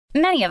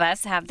Many of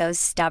us have those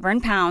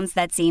stubborn pounds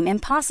that seem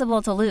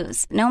impossible to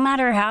lose, no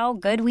matter how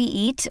good we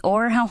eat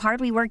or how hard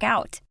we work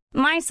out.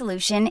 My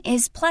solution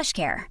is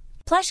PlushCare.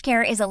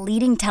 PlushCare is a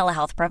leading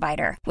telehealth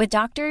provider with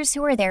doctors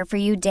who are there for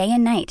you day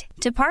and night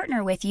to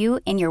partner with you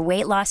in your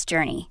weight loss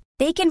journey.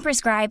 They can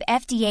prescribe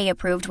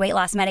FDA-approved weight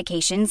loss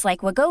medications like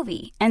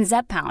Wegovy and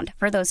Zepbound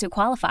for those who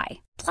qualify.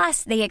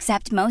 Plus, they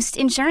accept most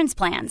insurance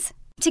plans.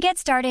 To get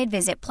started,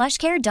 visit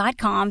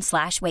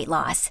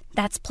plushcare.com/weightloss.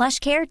 That's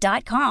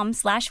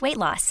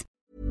plushcare.com/weightloss.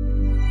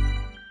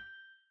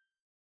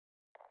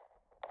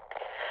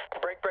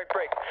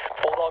 Break.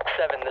 Bulldog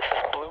 7, this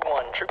is Blue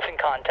 1. Troops in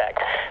contact.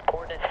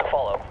 Coordinates to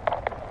follow.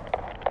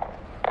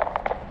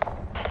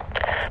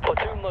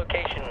 Platoon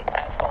location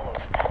as follows.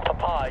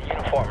 Papa,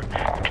 uniform.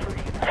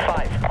 Tree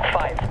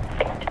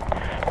 558.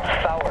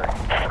 Fowler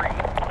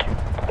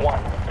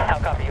 321. How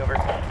copy, over?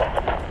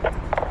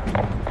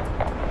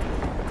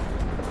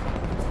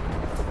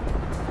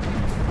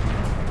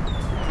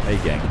 Hey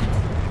gang,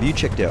 have you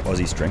checked out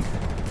Aussie Strength?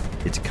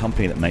 It's a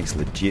company that makes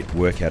legit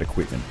workout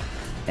equipment,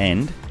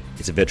 and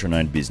it's a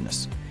veteran-owned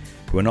business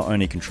who are not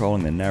only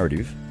controlling the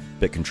narrative,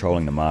 but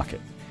controlling the market.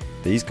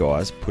 These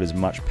guys put as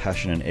much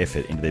passion and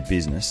effort into their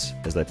business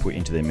as they put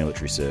into their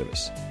military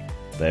service.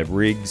 They have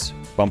rigs,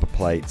 bumper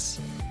plates,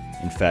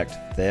 in fact,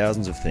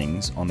 thousands of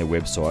things on their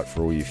website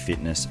for all you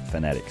fitness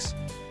fanatics.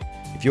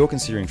 If you're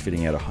considering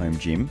fitting out a home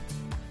gym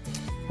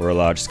or a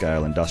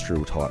large-scale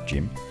industrial type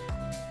gym,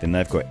 then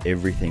they've got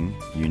everything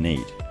you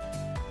need.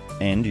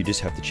 And you just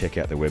have to check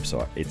out their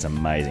website. It's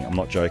amazing. I'm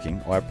not joking.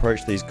 I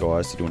approached these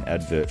guys to do an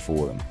advert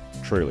for them.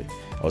 Truly.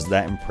 I was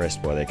that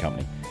impressed by their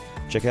company.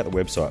 Check out the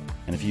website.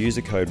 And if you use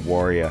the code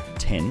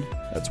WARRIOR10,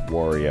 that's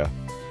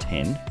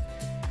WARRIOR10,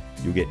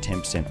 you'll get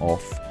 10%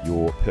 off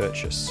your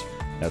purchase.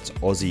 That's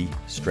Aussie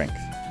Strength.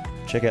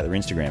 Check out their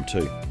Instagram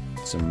too.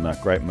 Some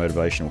great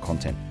motivational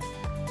content.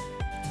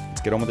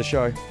 Let's get on with the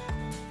show.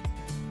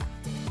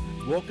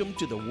 Welcome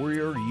to the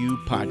Warrior U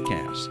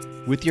podcast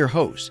with your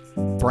host,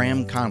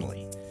 Bram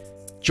Connolly.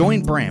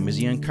 Join Bram as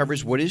he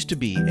uncovers what is to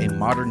be a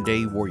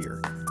modern-day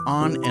warrior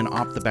on and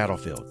off the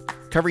battlefield,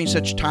 covering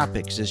such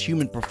topics as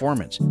human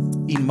performance,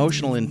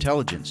 emotional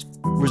intelligence,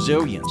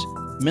 resilience,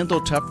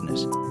 mental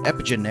toughness,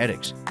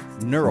 epigenetics,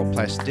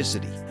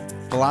 neuroplasticity,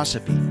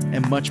 philosophy,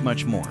 and much,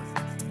 much more.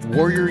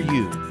 Warrior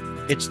U,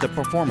 it's the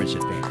performance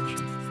advantage.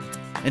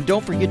 And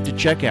don't forget to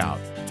check out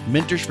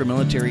Mentors for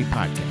Military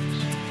podcast.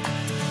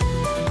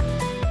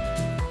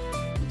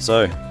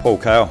 So, Paul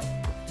Cale.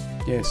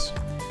 Yes,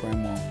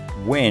 Bramwell.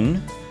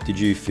 When did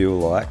you feel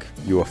like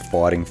you were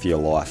fighting for your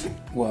life?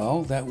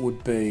 Well, that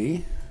would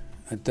be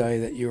a day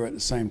that you were at the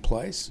same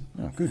place.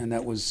 Oh, good. And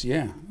that was,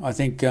 I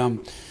think there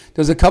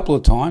was a couple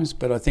of times,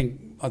 but I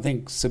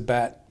think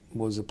Sabat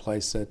was a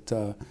place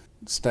that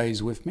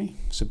stays with me,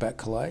 Sabat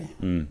Calais.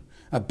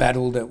 A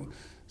battle that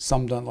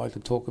some don't like to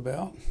talk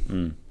about.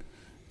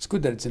 It's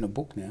good that it's in a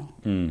book now.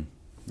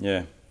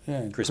 Yeah.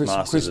 Chris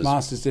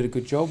Masters did a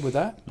good job with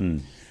that.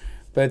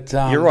 But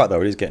you're right though,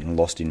 it is getting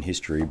lost in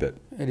history, but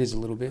it is a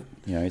little bit.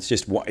 You know, it's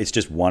just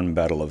one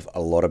battle of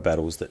a lot of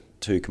battles that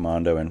 2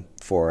 Commando and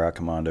 4-hour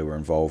Commando were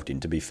involved in,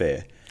 to be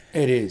fair.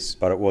 It is.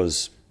 But it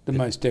was the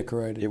most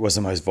decorated. It was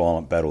the most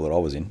violent battle that I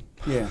was in.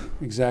 Yeah,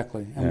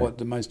 exactly. And what,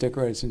 the most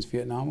decorated since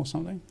Vietnam or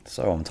something?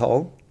 So I'm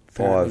told.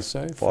 Five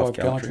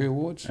gallantry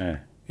awards.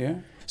 Yeah.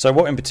 So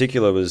what in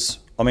particular was,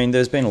 I mean,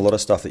 there's been a lot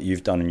of stuff that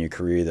you've done in your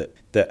career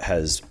that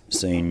has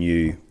seen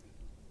you,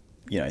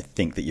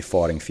 think that you're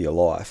fighting for your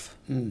life.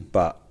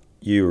 But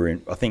you were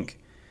in, I think,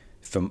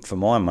 for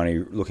my money,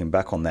 looking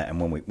back on that,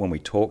 and when we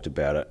talked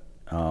about it,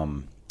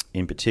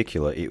 in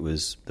particular, it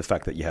was the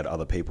fact that you had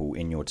other people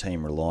in your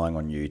team relying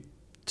on you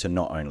to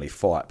not only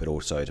fight, but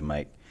also to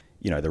make,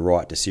 the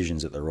right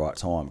decisions at the right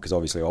time. Because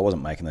obviously I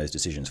wasn't making those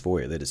decisions for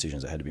you. They're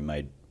decisions that had to be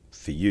made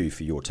for you,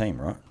 for your team,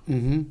 right?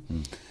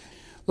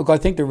 Look, I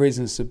think the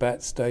reason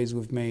Sabat stays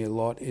with me a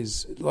lot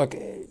is,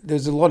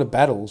 there's a lot of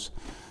battles,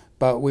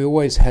 but we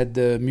always had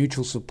the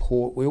mutual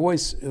support. It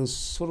was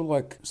sort of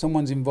like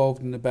someone's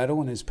involved in the battle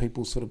and there's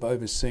people sort of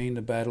overseeing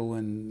the battle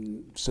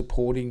and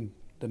supporting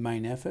the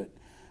main effort.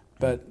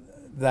 But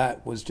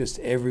that was just,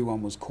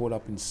 everyone was caught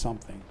up in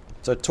something.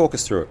 So talk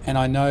us through it. And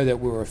I know that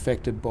we were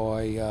affected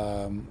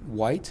by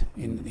weight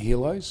in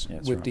helos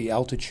with the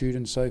altitude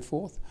and so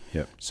forth.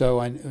 Yep.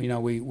 So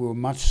we were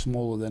much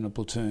smaller than a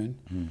platoon.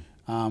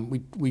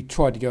 We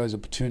tried to go as a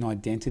platoon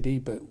identity,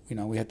 but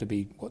we had to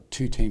be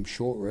 2 teams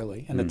short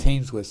really, and the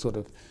teams were sort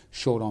of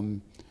short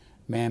on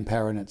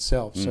manpower in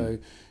itself. So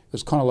it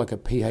was kind of like a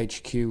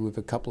PHQ with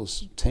a couple of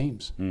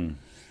teams.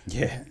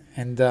 Yeah,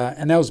 and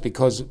that was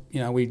because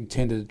we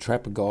intended to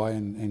trap a guy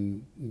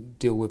and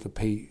deal with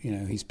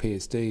his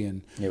PSD,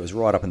 and it was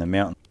right up in the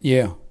mountain.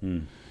 Yeah,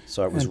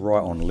 so it was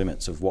right on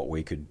limits of what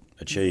we could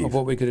achieve.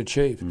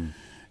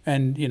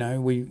 And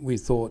we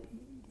thought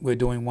we're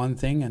doing one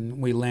thing,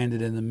 and we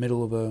landed in the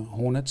middle of a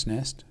hornet's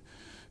nest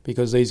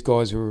because these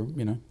guys were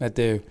at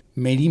their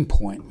meeting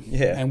point.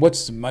 Yeah. And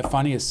what's my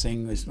funniest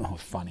thing is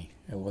funny.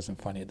 It wasn't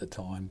funny at the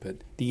time, but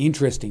the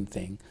interesting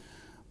thing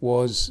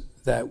was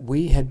that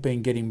we had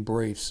been getting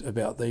briefs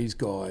about these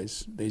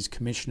guys, these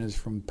commissioners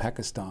from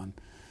Pakistan,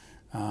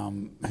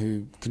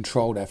 who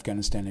controlled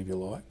Afghanistan, if you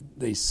like,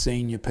 these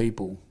senior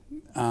people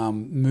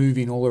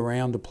moving all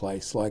around the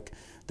place. Like,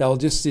 they were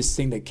just this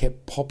thing that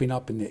kept popping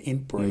up in the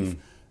int brief.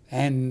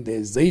 And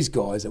there's these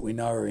guys that we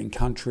know are in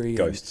country.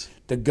 Ghosts.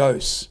 The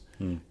ghosts.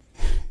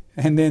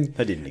 And then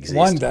They didn't exist.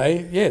 one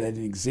day, they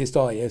didn't exist.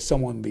 Oh, yeah,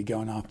 someone will be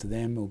going after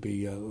them. It'll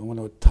be one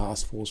of the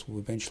task force will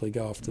eventually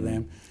go after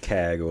them.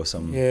 CAG or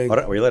some... Yeah.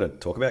 Are you allowed to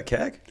talk about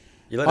CAG?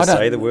 You allowed to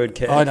say the word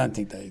CAG? I don't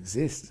think they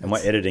exist. Am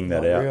I editing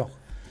that not out? real.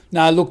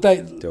 No, look,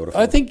 Beautiful.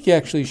 I think you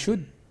actually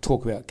should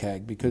talk about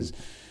CAG because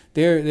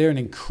they're an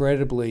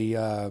incredibly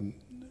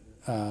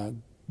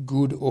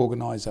good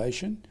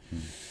organisation,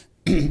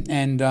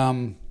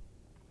 and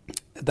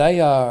they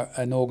are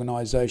an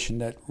organisation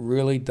that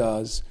really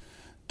does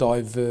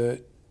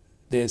divert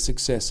their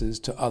successes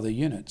to other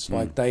units.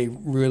 Like, they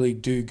really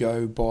do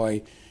go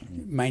by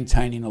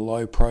maintaining a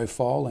low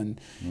profile and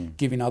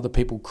giving other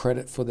people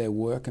credit for their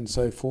work and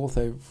so forth.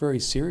 They're very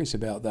serious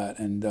about that,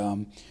 and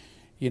I've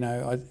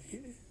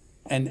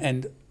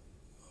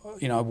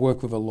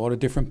worked with a lot of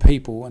different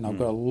people, and I've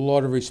got a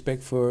lot of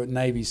respect for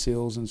Navy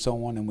SEALs and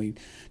so on. And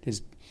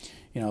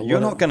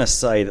You're not going to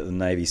say that the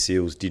Navy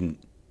SEALs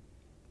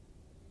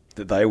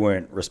that they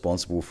weren't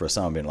responsible for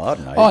Osama bin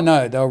Laden, are you? Oh,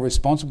 no, they were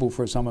responsible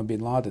for Osama bin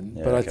Laden.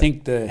 Yeah, but okay. I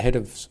think the head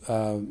of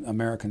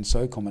American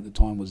SOCOM at the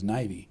time was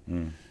Navy.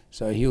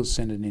 So he was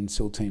sent in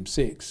SEAL Team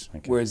 6,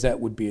 whereas that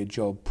would be a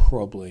job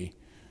probably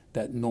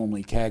that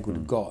normally CAG would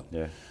have got.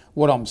 Yeah.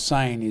 What I'm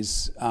saying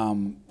is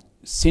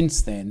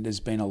since then there's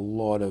been a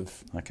lot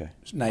of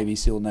Navy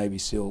SEAL,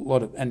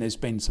 and there's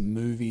been some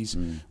movies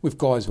with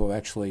guys who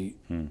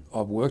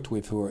I've worked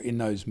with who are in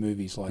those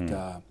movies, like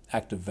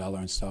Act of Valor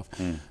and stuff.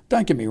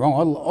 Don't get me wrong,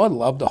 I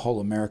love the whole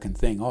American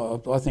thing.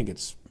 I think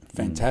it's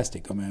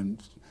fantastic. I mean,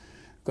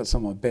 I've got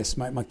some of my best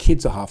mates. My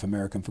kids are half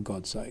American, for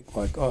God's sake.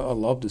 Like, I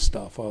love this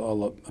stuff. I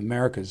love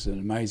America's an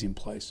amazing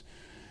place.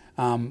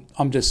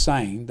 I'm just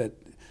saying that,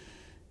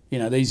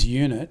 these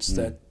units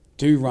that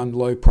do run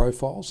low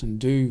profiles and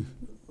do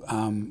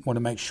want to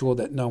make sure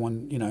that no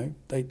one,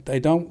 they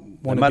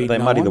don't want to be known. They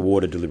muddy the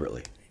water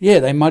deliberately. Yeah,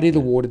 they muddy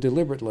the water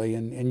deliberately,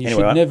 and you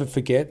should never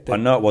forget that. I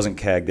know it wasn't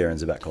CAG there in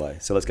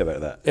Zabak, so let's go back to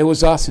that. It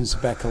was us in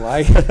Zabak.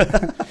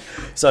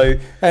 So,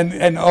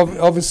 and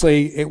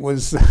obviously it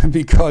was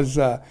because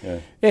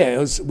it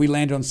was, we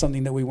landed on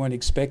something that we weren't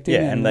expecting.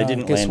 Yeah, and they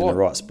didn't land in the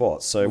right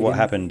spots. So what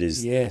happened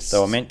is they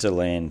were meant to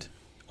land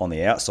on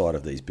the outside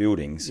of these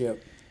buildings,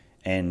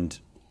 and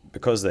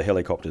because the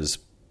helicopters,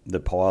 the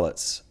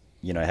pilots,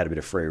 had a bit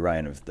of free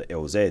reign of the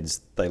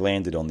LZs, they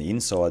landed on the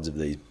insides of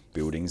these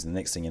buildings, and the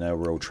next thing you know,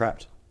 we're all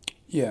trapped.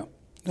 Yeah.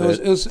 It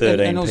was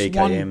 13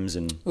 PKMs.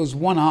 It was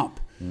one up.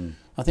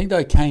 I think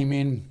they came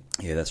in...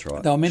 Yeah, that's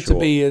right. They were meant to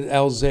be at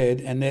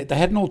LZ, and they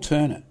had an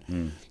alternate,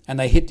 and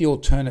they hit the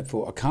alternate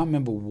for, I can't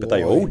remember why. But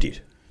they all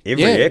did.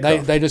 Every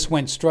aircraft. They just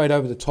went straight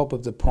over the top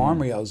of the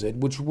primary LZ,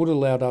 which would have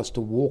allowed us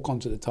to walk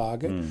onto the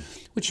target,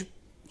 which,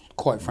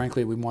 quite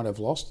frankly, we might have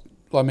lost.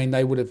 I mean,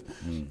 they would have...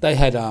 They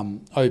had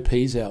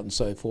OPs out and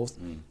so forth,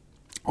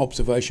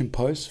 observation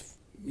posts,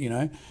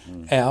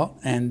 out,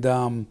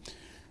 and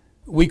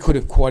we could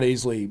have quite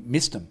easily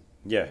missed them.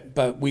 Yeah.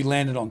 But we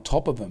landed on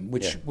top of them,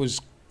 which was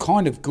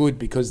kind of good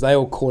because they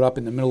all caught up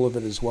in the middle of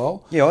it as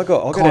well. Yeah, I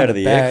got out of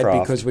the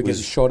aircraft because we're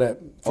getting shot at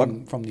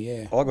from the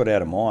air. I got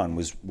out of mine,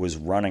 was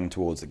running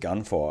towards the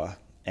gunfire,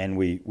 and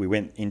we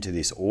went into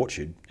this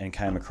orchard and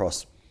came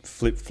across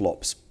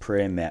flip-flops,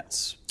 prayer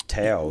mats,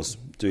 towels,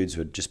 dudes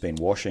who had just been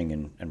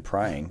washing and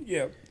praying.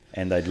 Yeah.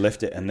 And they'd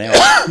left it, and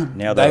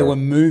now they were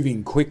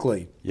moving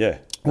quickly. Yeah.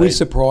 We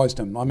surprised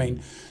them. I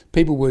mean,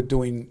 people were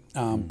doing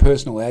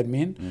personal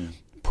admin,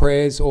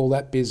 prayers, all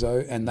that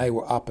bizzo, and they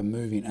were up and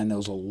moving, and there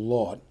was a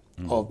lot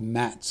of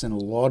mats and a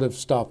lot of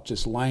stuff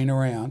just laying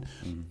around.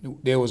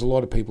 There was a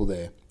lot of people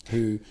there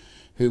who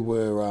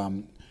were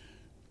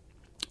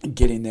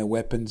getting their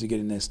weapons and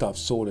getting their stuff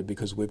sorted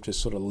because we've just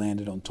sort of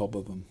landed on top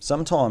of them.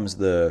 Sometimes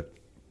the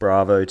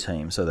Bravo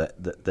team, so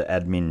that the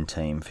admin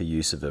team, for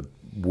use of a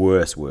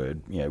worse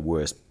word,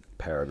 worse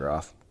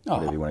paragraph,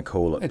 whatever you want to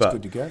call it. It's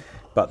good to go.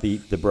 But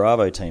the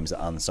Bravo teams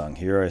are unsung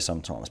heroes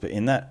sometimes. But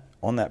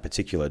on that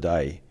particular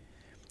day,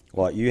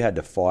 like, you had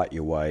to fight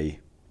your way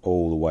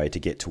all the way to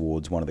get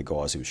towards one of the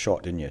guys who was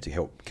shot, didn't you, to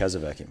help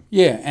Kazovac him?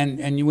 Yeah,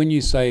 and when you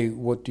say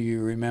what do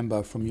you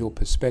remember from your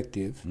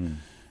perspective,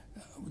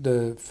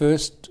 the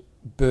first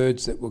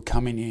birds that were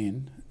coming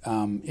in,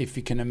 if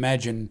you can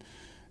imagine,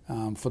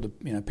 for the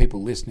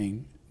people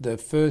listening, the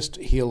first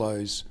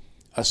helos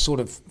are sort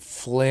of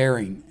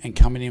flaring and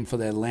coming in for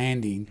their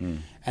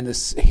landing, and the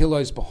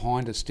helos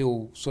behind are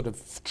still sort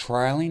of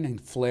trailing and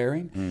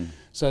flaring.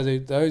 So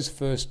those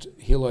first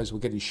helos were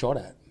getting shot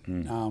at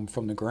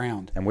from the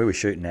ground. And we were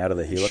shooting out of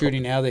the helicopter.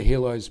 Shooting out of the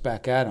helos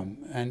back at them,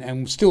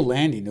 and still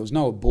landing. There was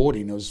no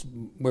aborting.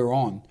 We're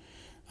on.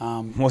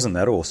 Wasn't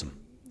that awesome?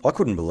 I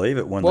couldn't believe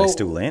it when they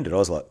still landed. I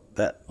was like,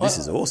 this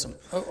is awesome.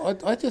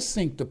 I just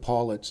think the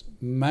pilots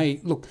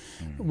look,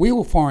 we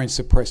were firing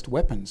suppressed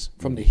weapons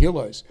from the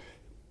helos.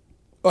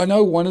 I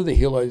know one of the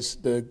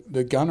helos,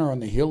 the gunner on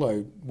the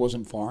helo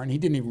wasn't firing. He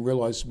didn't even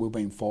realise we were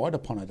being fired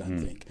upon, I don't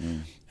think.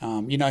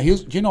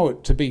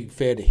 To be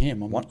fair to him...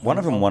 One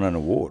of them won an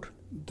award.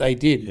 They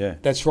did. Yeah.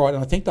 That's right.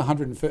 And I think the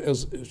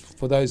 101st,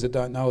 for those that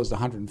don't know, it was the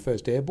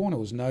 101st Airborne. It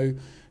was no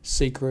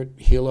secret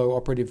helo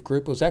operative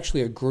group. It was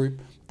actually a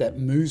group that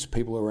moves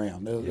people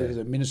around. It was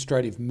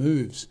administrative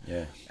moves.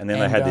 Yeah. And then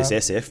they had this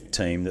SF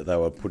team that they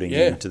were putting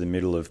into the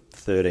middle of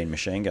 13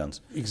 machine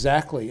guns.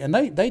 Exactly. And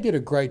they did a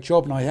great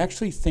job. And I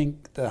actually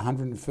think the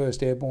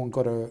 101st Airborne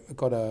got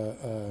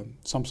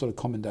some sort of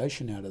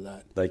commendation out of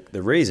that.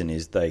 The reason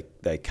is they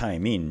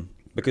came in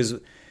because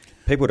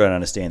people don't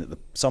understand that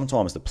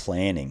sometimes the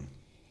planning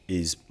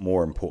is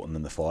more important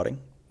than the fighting.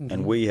 Mm-hmm.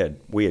 And we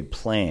had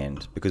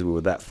planned, because we were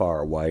that far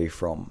away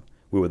from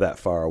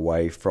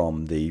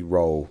the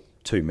Role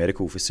 2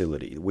 medical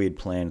facility. We had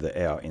planned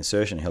that our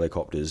insertion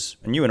helicopters,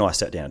 and you and I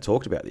sat down and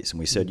talked about this, and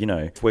we said,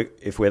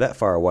 if we're that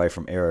far away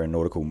from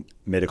aeronautical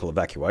medical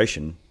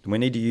evacuation, then we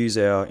need to use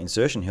our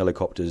insertion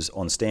helicopters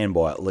on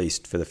standby at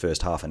least for the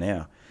first half an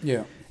hour.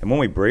 Yeah. And when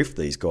we briefed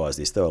these guys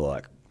they were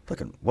like,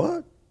 "Fucking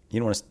what?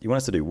 You want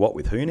us to do what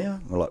with who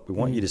now?" We're like, "We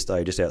want you to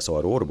stay just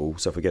outside Audible,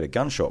 so if we get a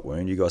gunshot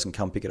wound, you guys can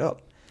come pick it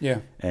up." Yeah.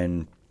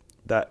 And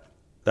that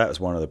was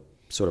one of the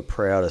sort of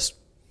proudest,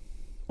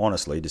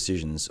 honestly,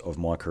 decisions of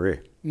my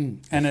career.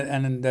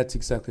 And that's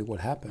exactly what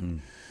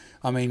happened.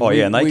 I mean,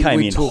 and they came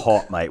in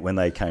hot, mate, when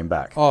they came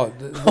back.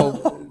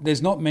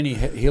 There's not many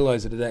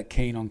helos that are that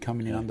keen on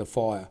coming in under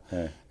fire,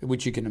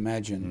 which you can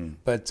imagine.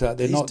 But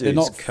they're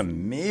not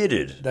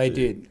committed. They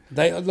did.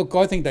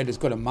 I think they just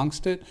got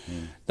amongst it.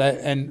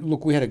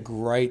 We had a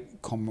great.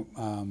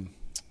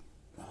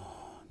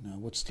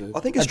 I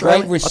think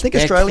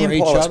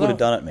Australian pilots would have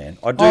done it, man.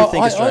 I do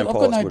think Australian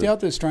pilots would have. I've got no doubt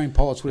that Australian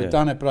pilots would have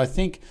done it, but I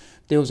think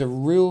there was a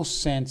real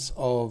sense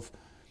of,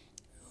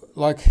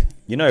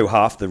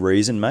 half the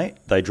reason, mate,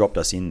 they dropped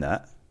us in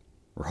that,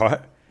 right,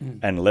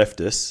 and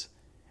left us,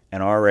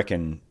 and I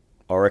reckon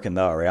they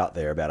were out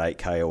there about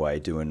 8K away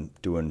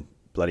doing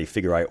bloody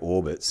figure 8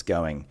 orbits,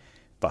 going,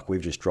 fuck,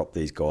 we've just dropped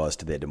these guys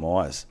to their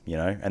demise,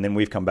 and then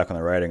we've come back on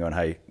the radar and gone,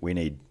 hey, we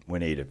need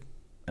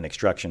an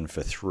extraction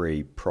for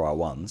 3 prior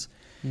ones.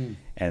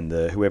 And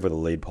whoever the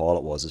lead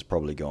pilot was has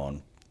probably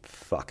gone,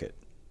 fuck it,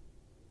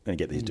 I'm going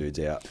to get these dudes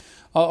out.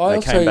 I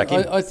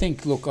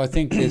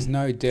think there's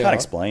no doubt. Can't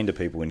explain to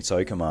people in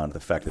SO Command the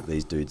fact that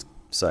these dudes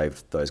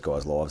saved those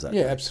guys' lives that day.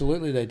 Yeah,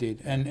 absolutely they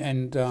did.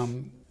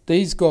 And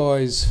these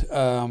guys,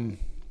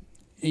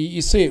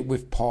 you see it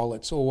with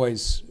pilots,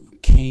 always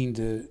keen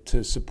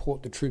to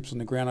support the troops on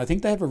the ground. I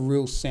think they have a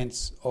real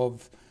sense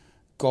of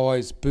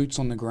guys, boots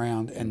on the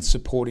ground and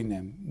supporting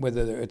them,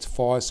 whether it's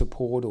fire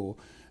support or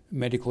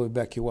medical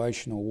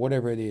evacuation or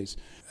whatever it is.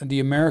 And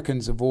the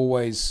Americans have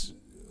always...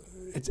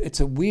 It's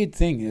a weird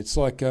thing. It's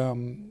like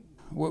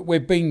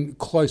we've been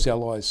close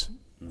allies.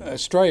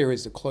 Australia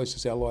is the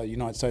closest ally of the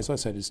United States. I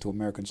say this to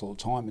Americans all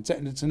the time.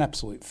 It's an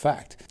absolute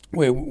fact.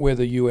 We're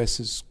the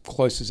US's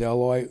closest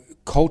ally.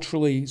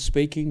 Culturally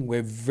speaking,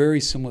 we're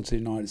very similar to the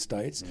United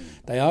States.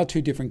 They are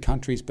two different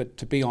countries, but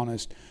to be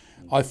honest,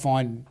 I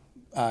find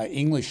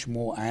English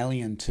more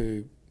alien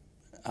to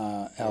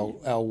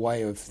our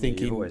way of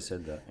thinking. You've always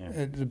said that.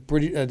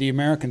 Yeah. The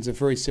Americans are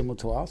very similar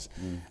to us.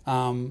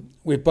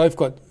 We've both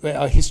got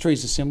our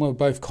histories are similar. We're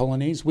both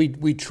colonies.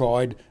 We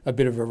tried a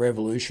bit of a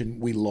revolution.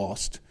 We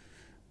lost.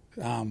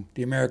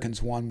 The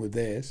Americans won with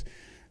theirs.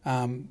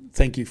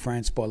 Thank you,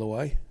 France. By the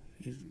way,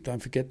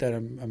 don't forget that,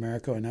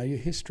 America. I know your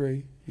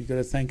history. You've got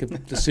to thank the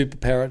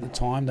superpower at the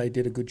time. They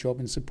did a good job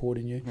in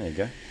supporting you. There you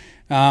go.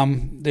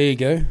 There you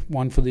go.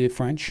 One for the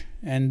French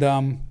and.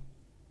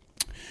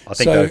 I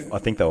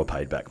think they were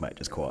paid back, mate,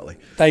 just quietly.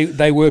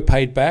 They were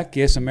paid back.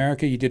 Yes,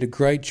 America, you did a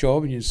great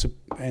job,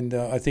 and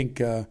I think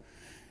the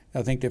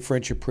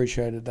French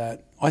appreciated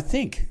that.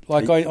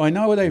 I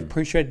know they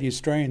appreciated the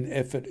Australian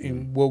effort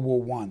in World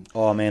War One.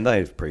 Oh man,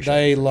 they appreciate it.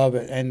 They love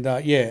it, and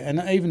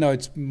and even though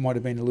it might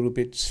have been a little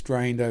bit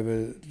strained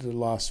over the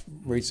last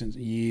recent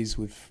years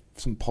with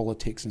some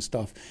politics and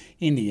stuff,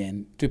 in the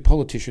end, do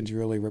politicians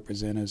really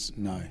represent us?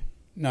 No,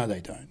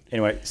 they don't.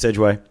 Anyway,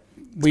 Sedgway.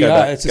 Go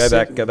back to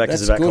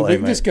Sabat-Calais,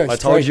 mate. I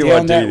told you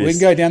I'd do this. We can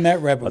go down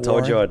that rabbit hole. I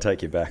told you I'd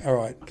take you back. All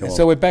right.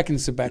 So we're back in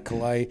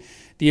Sabat-Calais.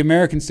 The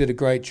Americans did a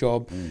great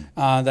job.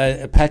 The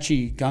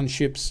Apache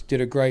gunships did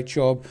a great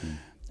job.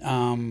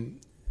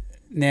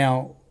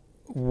 Now,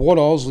 what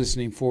I was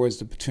listening for as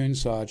the platoon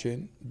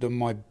sergeant,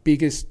 my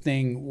biggest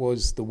thing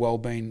was the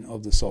well-being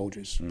of the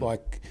soldiers. So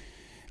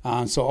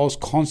I was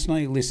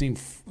constantly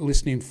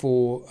listening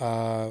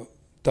for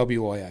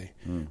WIA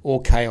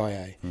or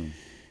KIA.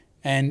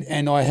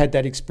 And I had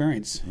that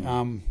experience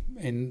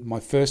in my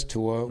first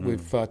tour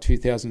with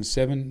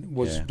 2007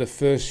 was the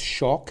first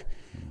shock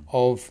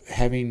of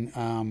having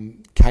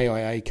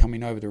KIA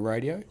coming over the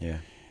radio. Yeah.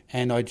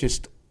 And I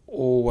just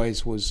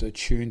always was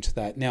attuned to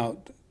that. Now,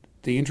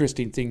 the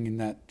interesting thing in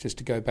that, just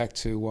to go back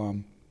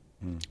to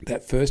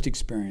that first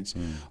experience,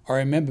 I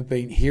remember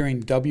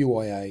hearing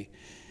WIA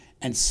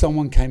and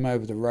someone came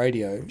over the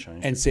radio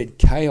and said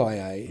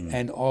KIA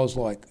and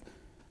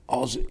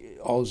I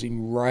I was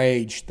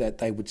enraged that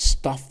they would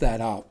stuff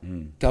that up,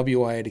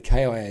 WIA to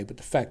KIA. But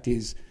the fact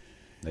is,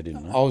 They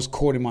didn't know. I was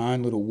caught in my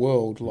own little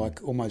world,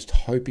 like almost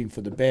hoping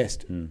for the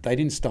best. They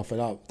didn't stuff it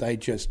up. They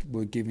just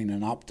were giving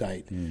an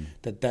update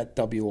that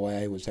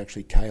WIA was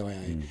actually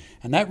KIA.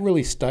 And that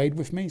really stayed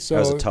with me. So That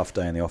was a tough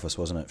day in the office,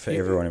 wasn't it, for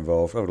everyone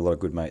involved? I've got a lot of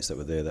good mates that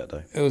were there that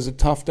day. it was a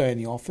tough day in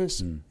the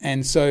office.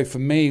 And so for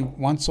me,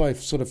 once I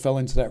sort of fell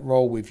into that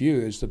role with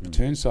you as the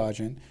platoon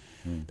sergeant,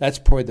 that's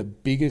probably the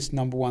biggest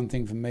number one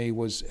thing for me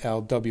was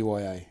our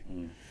WIA.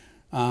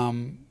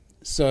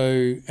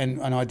 So and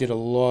I did a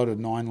lot of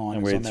 9-liners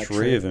And we had on that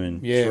three trip. of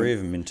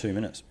them in 2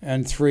 minutes.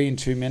 And 3 in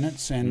 2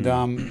 minutes. And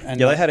Yeah,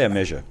 they had our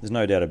measure. There's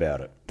no doubt about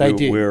it. They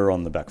did. We were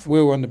on the back foot.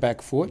 We were on the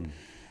back foot.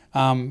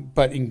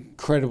 But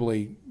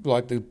incredibly,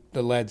 like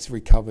the lads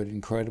recovered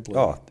incredibly.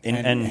 Oh,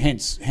 and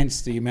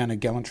hence the amount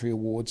of gallantry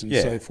awards and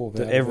so forth.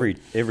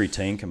 Every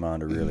team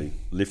commander really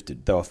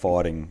lifted. They were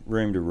fighting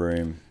room to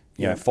room,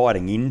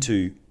 fighting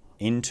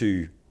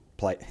into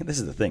play. This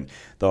is the thing.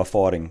 They were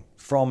fighting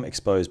from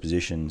exposed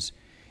positions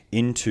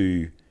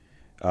into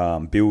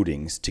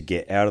buildings to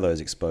get out of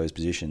those exposed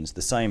positions.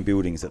 The same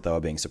buildings that they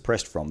were being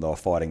suppressed from, they were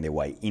fighting their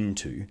way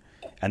into,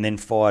 and then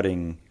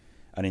fighting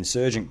an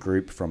insurgent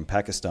group from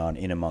Pakistan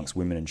in amongst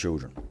women and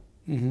children.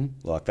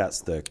 Like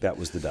that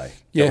was the day.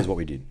 Yeah. That was what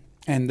we did.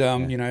 And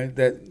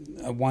that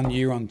 1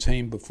 year on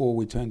team before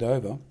we turned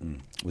over.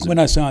 When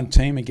I say on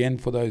team, again,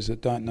 for those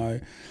that don't know,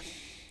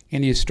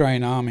 in the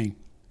Australian Army,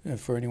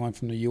 for anyone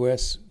from the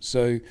US,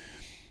 so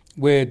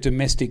we're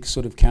domestic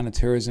sort of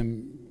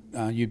counterterrorism.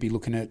 You'd be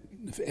looking at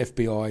the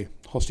FBI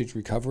hostage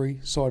recovery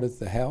side of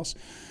the house.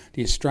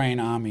 The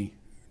Australian Army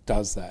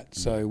does that,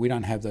 so we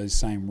don't have those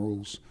same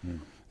rules.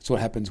 That's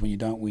what happens when you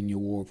don't win your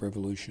war of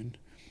revolution.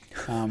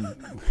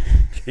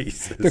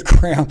 Jesus.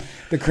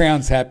 The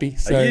crown's happy.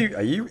 So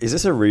Are you? Is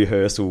this a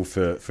rehearsal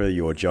for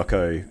your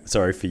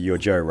for your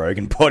Joe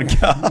Rogan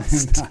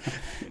podcast?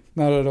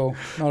 Not at all.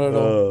 Not at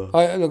all.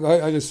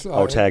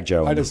 I'll tag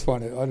Joe. I just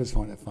find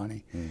it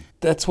funny.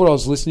 That's what I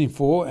was listening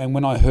for, and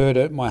when I heard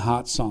it, my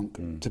heart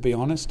sunk. To be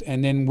honest,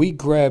 and then we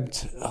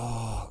grabbed.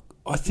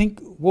 I think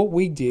what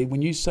we did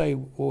when you say,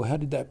 "Well, how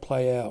did that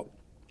play out?"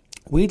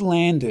 We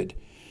landed,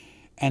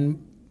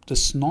 and the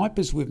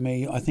snipers with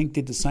me, I think,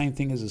 did the same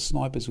thing as the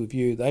snipers with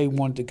you. They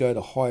wanted to go to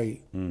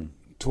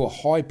a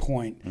high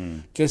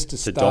point just to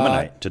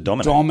start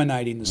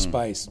dominating the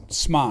space.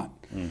 Smart.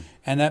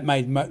 And that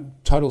made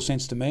total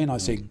sense to me, and I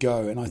said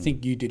go. And I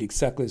think you did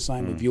exactly the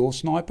same with your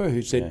sniper,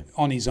 who said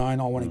on his own,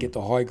 I want to get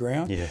the high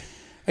ground. Yeah.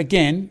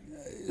 Again,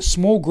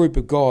 small group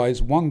of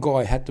guys, one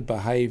guy had to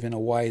behave in a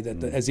way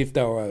that as if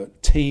they were a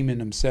team in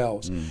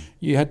themselves.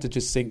 You had to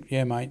just think,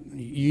 yeah, mate,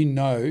 you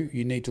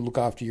need to look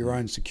after your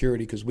own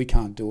security because we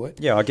can't do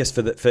it. Yeah, I guess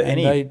for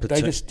any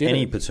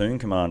platoon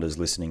commanders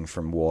listening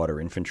from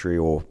wider infantry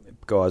or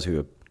guys who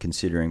are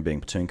considering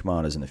being platoon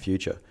commanders in the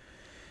future,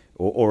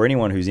 or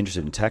anyone who's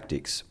interested in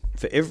tactics,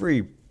 for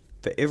every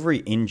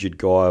injured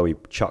guy we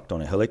chucked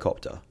on a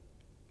helicopter,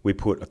 we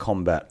put a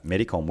combat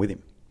medic on with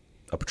him,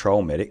 a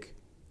patrol medic,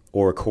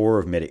 or a corps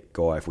of medic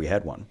guy if we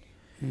had one,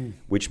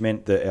 which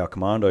meant that our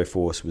commando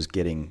force was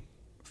getting,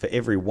 for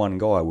every one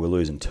guy, we were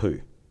losing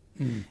 2.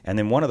 And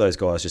then one of those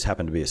guys just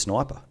happened to be a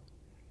sniper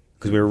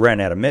because we ran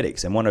out of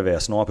medics, and one of our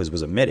snipers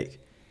was a medic.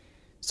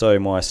 So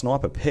my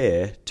sniper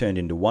pair turned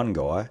into one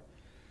guy,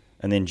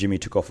 and then Jimmy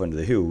took off into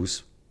the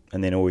hills,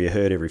 and then all you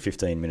heard every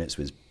 15 minutes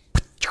was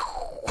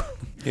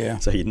yeah.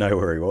 So you'd know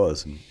where he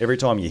was. And every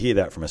time you hear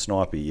that from a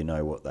sniper, you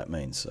know what that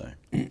means. So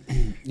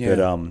yeah.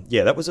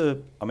 But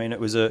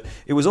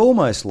it was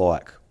almost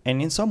like,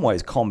 and in some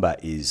ways combat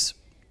is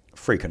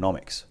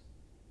freakonomics.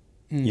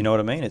 You know what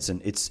I mean?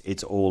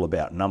 It's all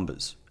about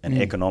numbers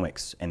and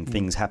economics and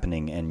things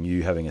happening and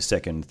you having a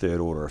second,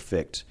 third order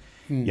effect,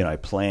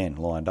 plan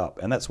lined up.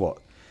 And that's what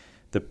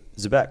the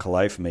Zabat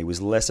Calais for me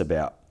was less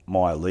about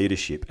my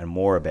leadership and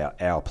more about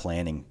our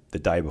planning the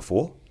day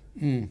before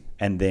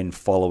and then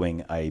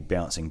following a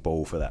bouncing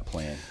ball for that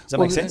plan. Does that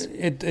make sense?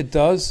 It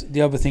does.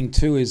 The other thing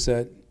too is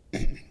that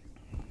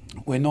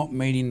we're not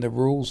meeting the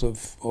rules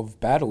of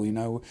battle.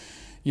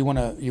 You want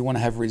to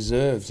have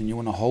reserves, and you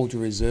want to hold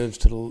your reserves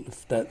to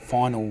that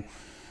final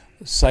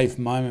safe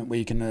moment where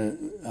you can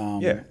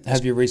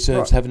have your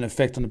reserves have an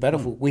effect on the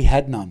battlefield. We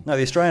had none. No,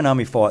 the Australian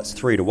Army fights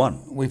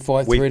 3-1. We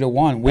fight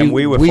 3-1.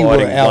 We were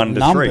fighting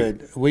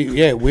 1-3.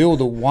 We were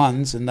the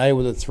ones and they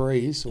were the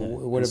threes or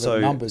whatever the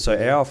numbers. So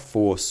our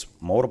force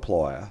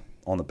multiplier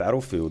on the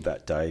battlefield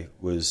that day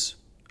was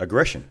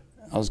aggression.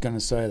 I was going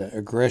to say that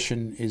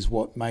aggression is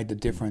what made the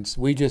difference.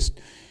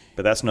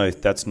 But that's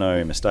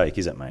no mistake,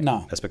 is it, mate?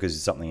 No. That's because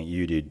it's something that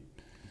you did.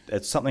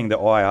 It's something that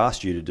I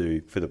asked you to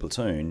do for the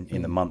platoon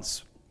in the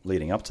months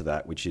leading up to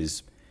that, which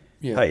is,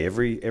 hey,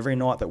 every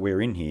night that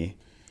we're in here,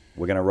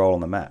 we're going to roll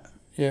on the mat.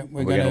 Yeah,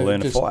 we're going to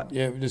learn to fight.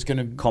 Yeah, we're just going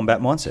to combat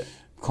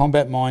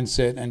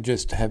mindset, and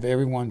just have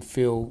everyone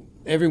feel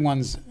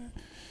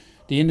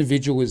the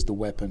individual is the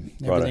weapon.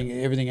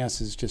 Everything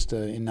else is just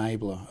an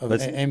enabler.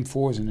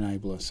 M4 is an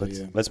enabler. So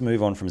let's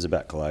move on from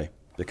Zabat Calais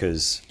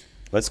because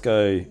let's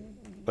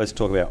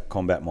talk about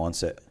combat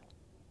mindset.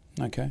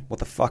 Okay. What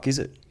the fuck is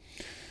it?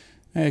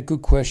 Yeah,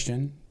 good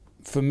question.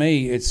 For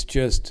me, it's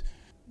just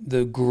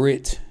the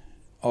grit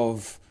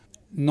of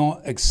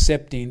not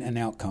accepting an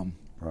outcome.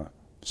 Right.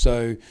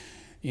 So,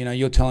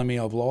 you're telling me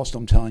I've lost.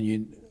 I'm telling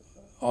you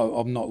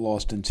I'm not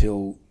lost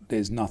until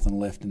there's nothing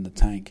left in the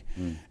tank.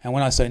 And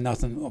when I say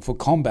nothing for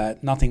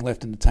combat, nothing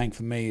left in the tank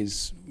for me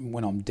is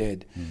when I'm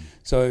dead.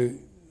 So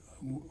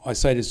I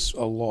say this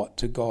a lot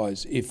to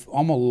guys. If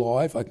I'm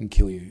alive, I can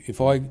kill you.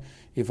 If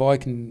I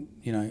can,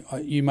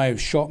 you may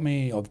have shot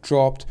me, I've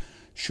dropped,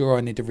 sure,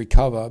 I need to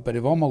recover, but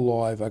if I'm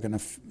alive, I'm going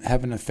to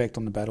have an effect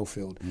on the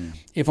battlefield.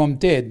 If I'm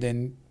dead,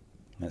 then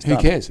who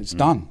cares? It's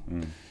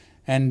done.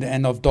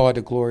 And I've died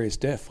a glorious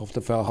death. Off to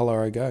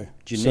Valhalla I go.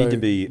 Do you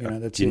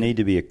need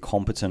to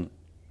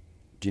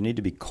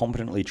be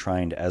competently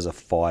trained as a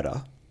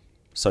fighter,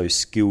 so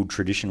skilled,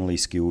 traditionally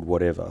skilled,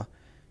 whatever,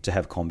 to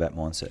have combat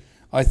mindset?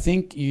 I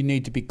think you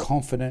need to be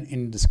confident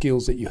in the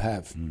skills that you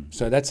have.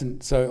 So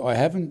I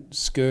haven't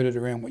skirted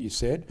around what you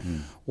said.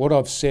 What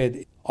I've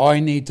said, I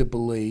need to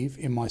believe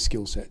in my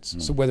skill sets.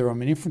 So whether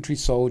I'm an infantry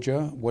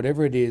soldier,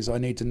 whatever it is, I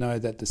need to know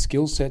that the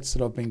skill sets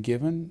that I've been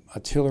given,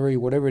 artillery,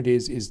 whatever it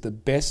is the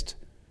best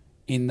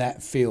in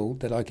that field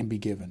that I can be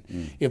given.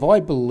 If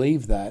I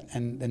believe that,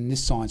 and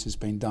this science has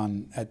been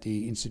done at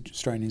the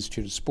Australian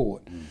Institute of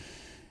Sport,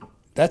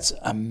 that's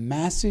a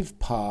massive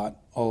part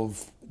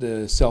of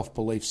the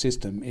self-belief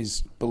system,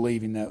 is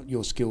believing that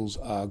your skills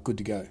are good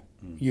to go.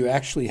 You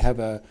actually have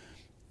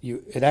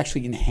it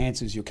actually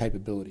enhances your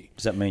capability.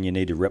 Does that mean you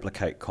need to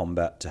replicate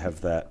combat to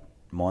have that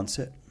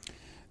mindset?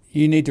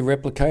 You need to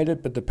replicate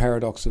it, but the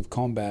paradox of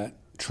combat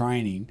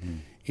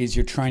training is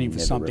you're training for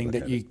something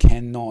that you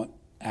cannot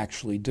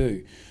actually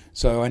do.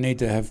 So I need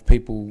to have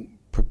people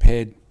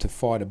prepared to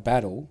fight a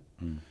battle,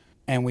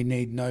 and we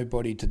need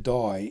nobody to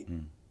die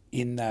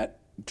in that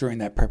during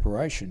that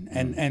preparation.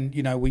 And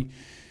we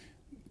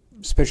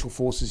special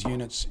forces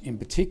units in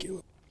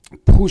particular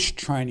push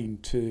training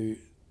to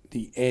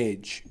the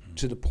edge,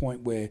 to the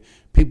point where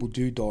people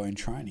do die in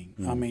training.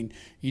 I mean,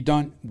 you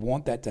don't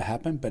want that to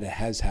happen, but it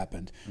has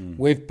happened.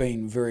 We've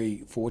been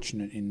very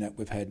fortunate in that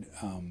we've had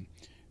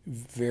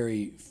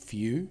very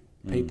few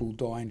people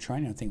die in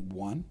training. I think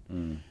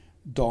one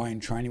die in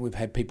training. We've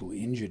had people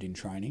injured in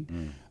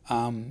training.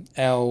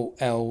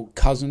 Our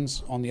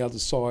cousins on the other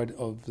side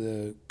of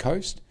the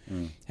coast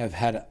have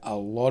had a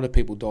lot of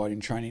people died in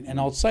training. And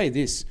I'll say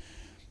this,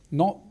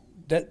 not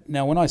that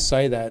now when I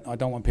say that, I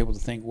don't want people to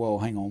think, well,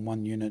 hang on,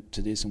 one unit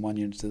to this and one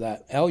unit to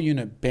that. Our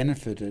unit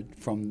benefited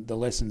from the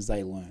lessons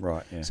they learned.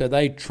 Right, yeah. So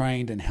they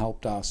trained and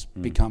helped us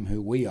become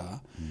who we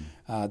are.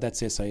 That's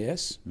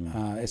SAS,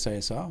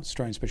 SASR,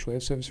 Australian Special Air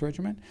Service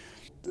Regiment.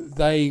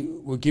 They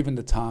were given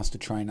the task to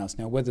train us.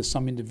 Now, whether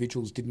some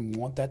individuals didn't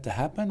want that to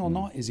happen or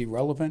not is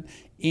irrelevant.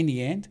 In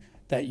the end,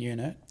 that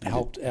unit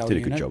helped our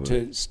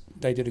unit.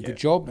 They did a good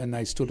job, and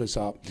they stood us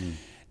up.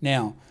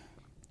 Now,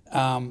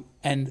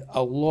 and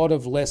a lot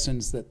of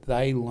lessons that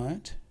they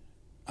learnt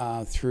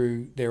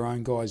through their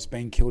own guys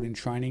being killed in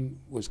training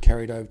was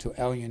carried over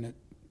to our unit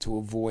to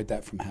avoid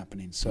that from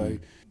happening. So,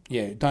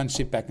 don't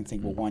sit back and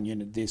think, well, one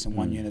unit this and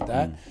one unit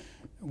that.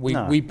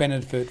 We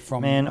benefit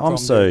from. Man, I'm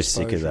so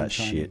sick of that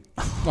shit.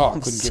 Oh, I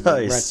couldn't give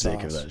a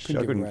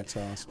rat's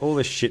ass. All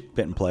this shit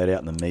getting played out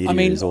in the media.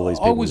 Is all these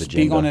people I was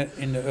agenda. big on it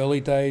in the early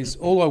days.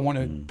 All I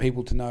wanted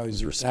people to know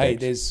is, hey,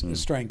 there's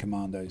Australian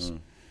commandos.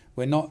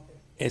 We're not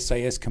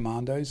SAS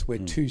commandos. We're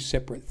two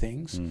separate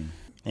things.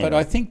 But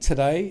I think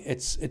today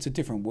it's a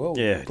different world.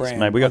 Yeah, Graham.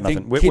 mate, we got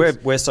nothing.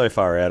 We're so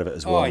far out of it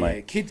as well,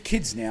 mate.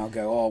 Kids now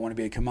go, I want to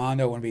be a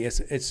commando. I want to be.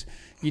 It's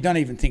you don't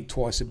even think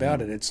twice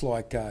about it. It's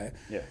like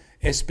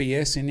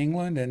SBS in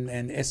England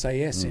and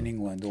SAS in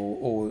England,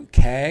 or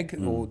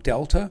CAG or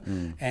Delta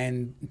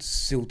and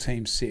SEAL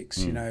Team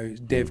 6.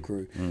 Dev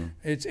Crew.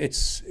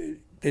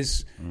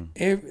 There's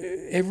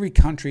every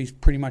country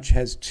pretty much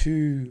has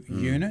two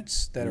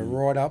units that are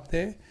right up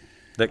there.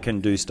 That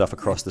can do stuff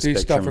across the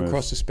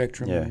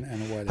spectrum.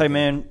 And away. Hey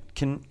man,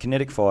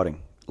 kinetic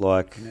fighting,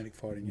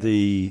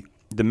 the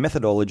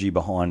methodology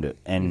behind it,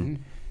 and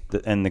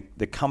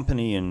the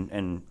company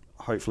and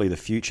hopefully the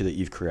future that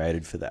you've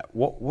created for that.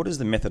 What is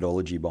the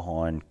methodology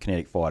behind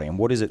kinetic fighting, and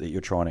what is it that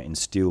you're trying to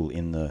instill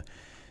in the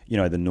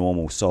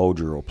normal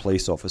soldier or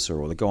police officer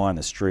or the guy on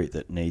the street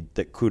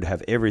that could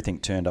have everything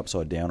turned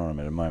upside down on him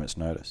at a moment's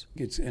notice?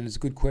 It's a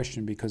good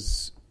question,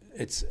 because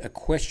it's a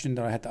question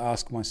that I had to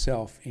ask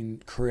myself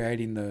in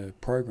creating the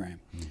program.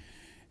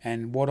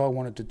 And what I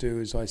wanted to do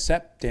is I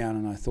sat down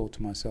and I thought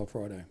to myself,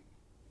 righto,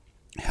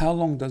 how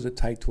long does it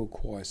take to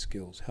acquire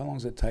skills? How long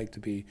does it take to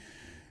be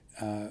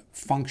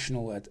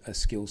functional at a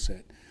skill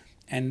set?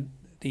 And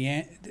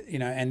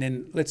and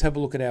then let's have a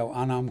look at our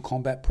unarmed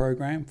combat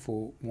program,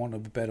 for want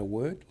of a better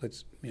word.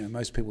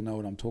 Most people know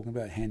what I'm talking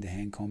about,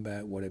 hand-to-hand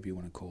combat, whatever you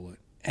want to call it.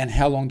 And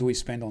how long do we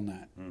spend on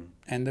that?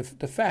 And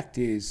the fact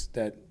is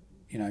that,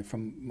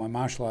 from my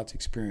martial arts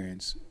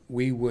experience,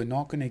 we were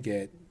not going to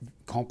get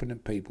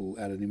competent people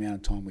out of the amount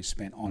of time we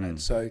spent on it.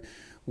 So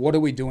what are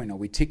we doing? Are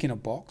we ticking a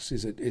box?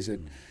 Is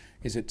it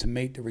Is it to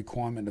meet the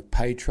requirement of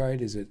pay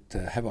trade? Is it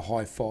to have a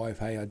high five?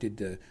 Hey, I did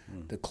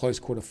the close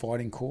quarter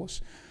fighting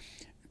course.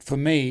 For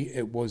me,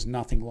 it was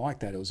nothing like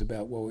that. It was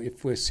about, well,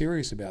 if we're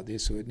serious about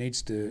this, so it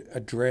needs to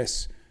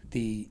address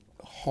the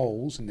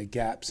holes and the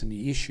gaps and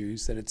the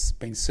issues that it's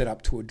been set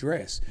up to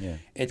address. Yeah.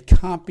 It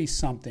can't be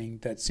something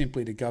that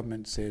simply the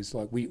government says,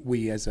 like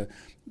we as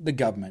the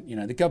government,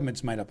 the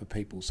government's made up of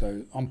people,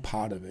 so I'm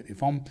part of it.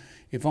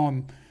 If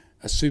I'm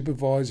a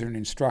supervisor and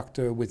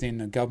instructor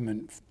within a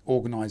government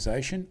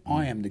organisation,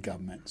 I am the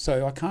government.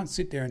 So I can't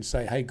sit there and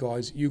say, hey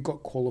guys, you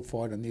got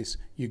qualified on this,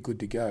 you're good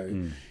to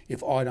go,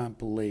 if I don't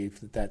believe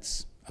that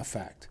that's a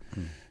fact.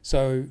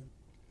 So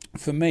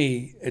for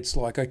me, it's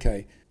like,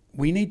 okay,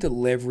 we need to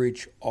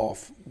leverage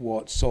off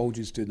what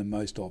soldiers do the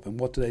most of. And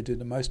what do they do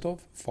the most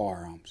of?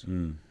 Firearms.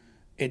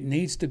 It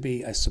needs to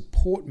be a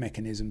support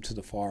mechanism to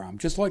the firearm.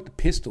 Just like the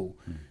pistol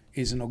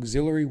is an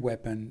auxiliary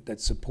weapon that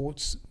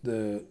supports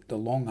the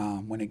long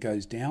arm. When it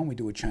goes down, we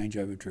do a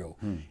changeover drill.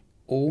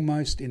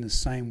 Almost in the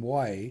same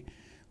way,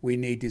 we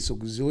need this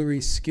auxiliary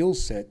skill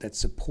set that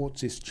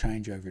supports this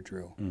changeover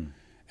drill.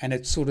 And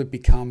it sort of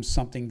becomes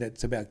something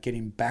that's about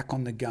getting back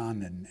on the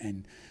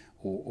gun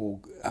or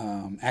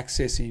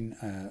accessing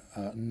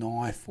a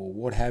knife or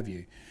what have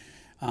you.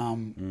 I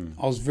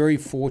was very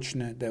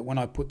fortunate that when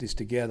I put this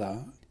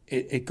together,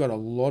 it got a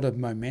lot of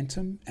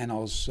momentum, and I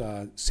was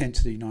sent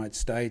to the United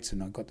States,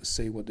 and I got to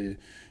see what the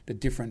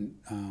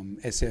different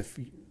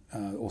SF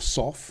or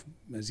SOF,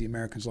 as the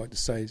Americans like to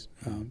say,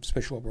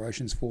 Special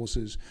Operations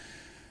Forces,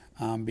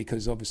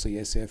 because obviously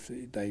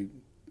SF,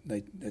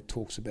 it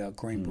talks about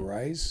Green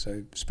Berets,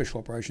 so Special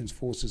Operations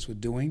Forces were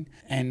doing,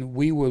 and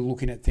we were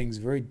looking at things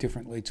very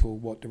differently to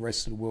what the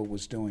rest of the world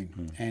was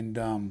doing, and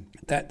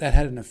that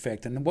had an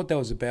effect. And what that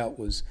was about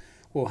was,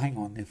 well, hang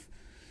on, if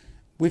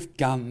with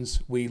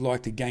guns we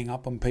like to gang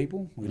up on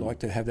people, we like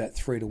to have that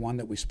 3-to-1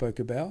 that we spoke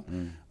about.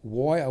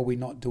 Why are we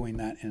not doing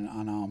that in an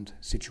unarmed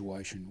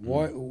situation?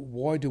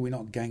 Why do we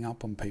not gang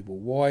up on people?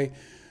 Why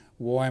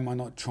am I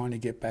not trying to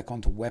get back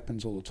onto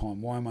weapons all the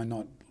time? Why am I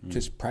not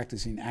just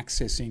practicing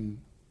accessing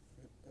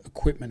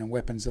equipment and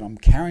weapons that I'm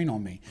carrying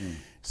on me?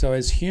 So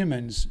as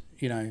humans,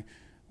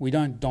 we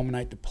don't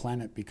dominate the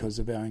planet because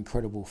of our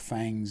incredible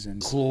fangs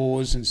and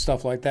claws and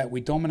stuff like that.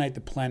 We dominate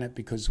the planet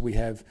because we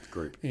have,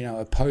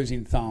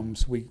 opposing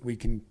thumbs. We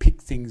can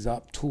pick things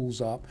up, tools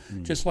up,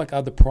 just like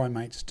other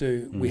primates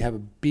do. We have a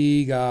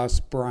big ass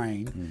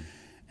brain,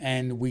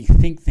 and we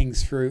think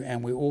things through,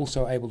 and we're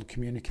also able to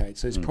communicate.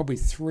 So there's probably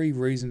 3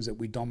 reasons that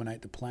we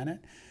dominate the planet: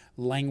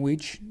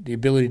 language, the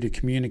ability to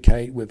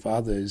communicate with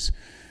others,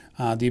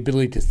 the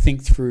ability to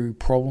think through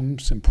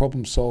problems and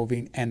problem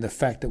solving, and the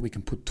fact that we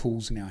can put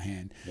tools in our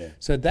hand.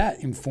 So that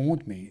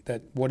informed me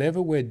that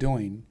whatever we're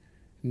doing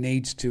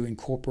needs to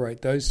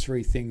incorporate those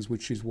 3 things,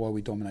 which is why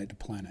we dominate the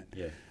planet.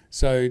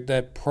 So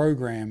that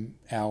program,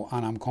 our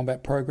unarmed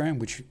combat program,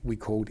 which we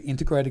called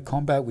Integrated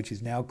Combat, which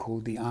is now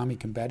called the Army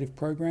Combative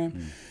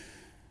Program.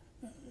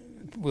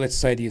 Let's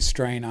say the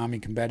Australian Army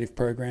Combative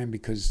Program,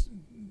 because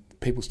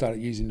people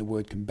started using the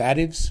word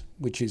combatives,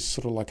 which is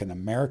sort of like an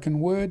American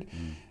word.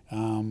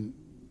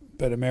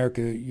 But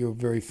America, you're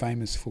very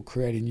famous for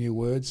creating new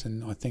words,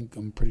 and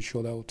I'm pretty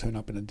sure they will turn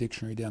up in a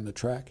dictionary down the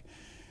track.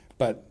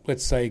 But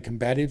let's say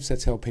combatives,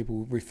 that's how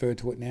people refer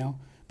to it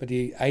now. But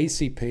the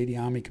ACP, the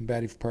Army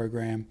Combative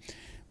Program,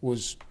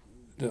 was,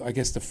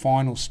 the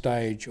final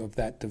stage of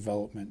that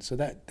development. So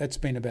that's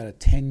been about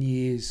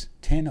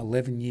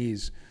 11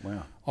 years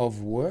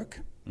of work.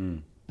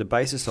 The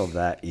basis of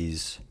that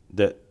is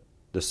that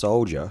the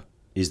soldier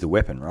is the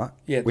weapon, right?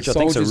 Yeah, which I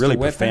think is a really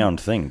profound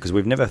thing, because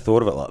we've never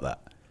thought of it like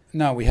that.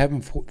 No, we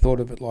haven't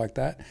thought of it like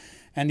that.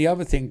 And the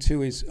other thing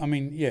too is,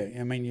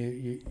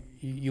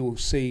 you will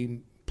see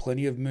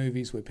plenty of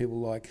movies where people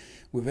are like,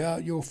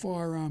 without your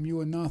firearm, you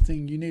are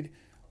nothing. You need.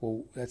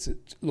 Well, that's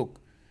it. Look,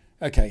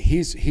 okay,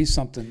 here's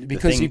something,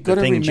 because you've got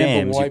to remember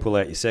jams, why. You pull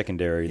out your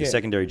secondary. The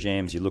secondary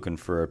jams, you're looking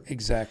for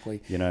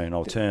exactly. An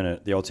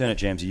alternate. The alternate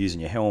jams, you're using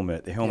your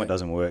helmet. The helmet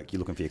doesn't work. You're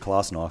looking for your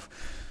class knife.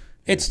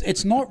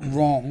 It's not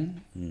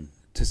wrong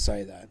to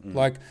say that.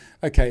 Like,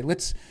 okay,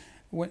 let's.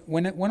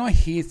 When I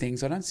hear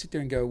things, I don't sit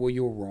there and go, well,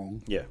 you're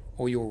wrong,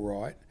 or you're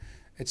right.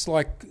 It's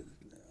like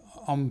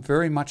I'm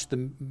very much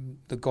the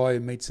guy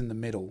who meets in the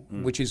middle,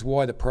 which is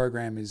why the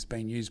program is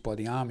being used by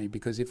the Army.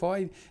 Because if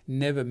I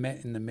never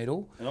met in the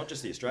middle, and not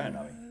just the Australian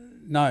Army,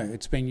 no,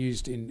 it's been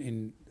used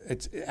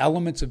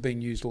elements have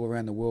been used all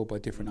around the world by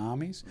different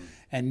armies,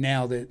 and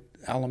now that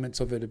elements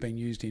of it have been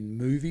used in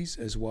movies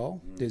as well.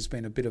 There's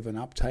been a bit of an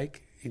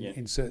uptake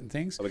in certain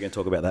things. Are we going to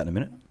talk about that in a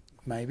minute?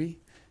 Maybe.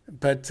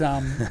 But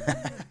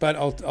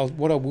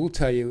what I will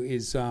tell you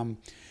is I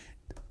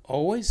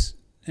always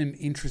am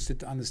interested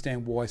to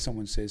understand why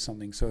someone says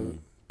something. So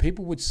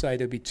people would say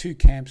there'd be 2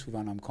 camps with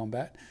unarmed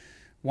combat.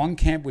 One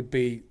camp would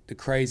be the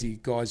crazy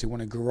guys who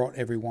want to garrote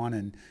everyone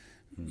and,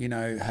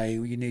 hey,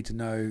 you need to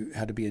know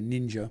how to be a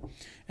ninja.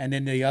 And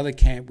then the other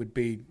camp would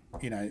be,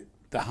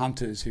 the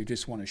hunters who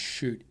just want to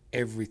shoot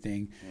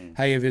everything.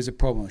 Hey, if there's a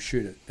problem, I'll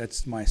shoot it.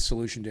 That's my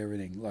solution to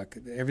everything. Like,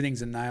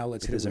 everything's a nail.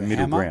 Let's hit it with a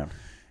hammer. Ground.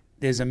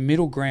 there's a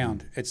middle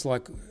ground. It's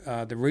like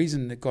the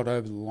reason that got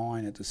over the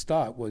line at the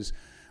start was,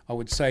 I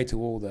would say to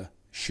all the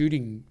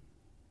shooting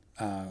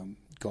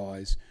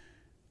guys,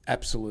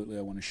 absolutely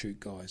I want to shoot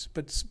guys.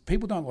 But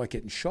people don't like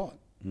getting shot.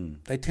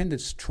 They tend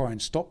to try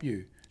and stop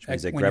you. Which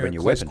means they're grabbing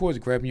your weapon.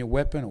 Grabbing your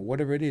weapon or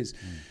whatever it is.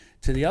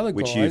 To the other guys...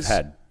 Which you've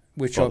had.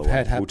 Which I've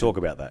had happen. We'll talk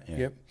about that. Yeah.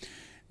 Yep.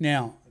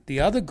 Now, the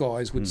other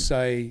guys would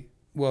say,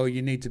 well,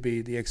 you need to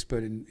be the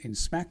expert in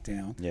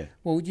SmackDown. Yeah.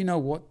 Well, you know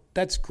what?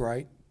 That's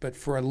great. But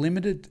for a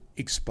limited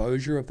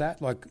exposure of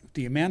that, like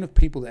the amount of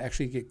people that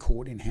actually get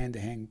caught in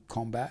hand-to-hand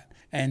combat,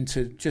 and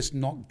to just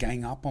not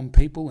gang up on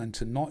people and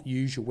to not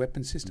use your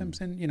weapon systems,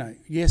 and, you know,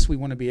 yes, we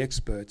want to be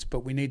experts,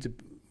 but we need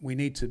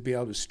to be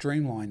able to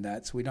streamline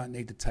that, so we don't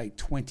need to take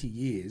 20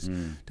 years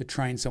to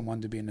train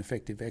someone to be an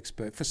effective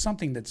expert for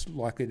something that's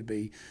likely to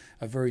be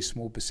a very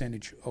small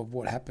percentage of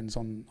what happens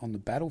on the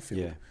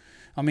battlefield. Yeah.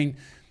 I mean,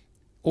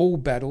 all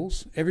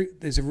battles,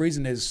 there's a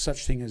reason there's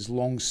such thing as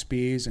long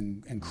spears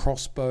and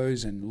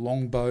crossbows and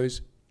long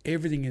bows.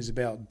 Everything is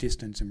about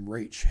distance and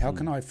reach. How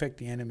can I affect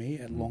the enemy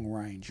at long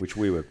range? Which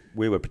we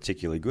were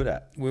particularly good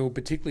at. We were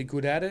particularly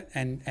good at it,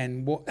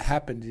 and what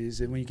happened is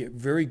that when you get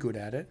very good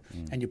at it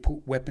and you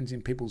put weapons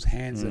in people's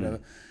hands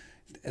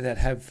that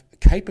have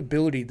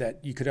capability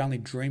that you could only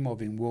dream of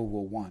in World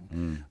War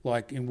One.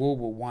 Like in World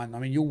War One, I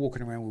mean, you're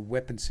walking around with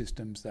weapon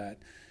systems that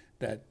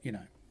you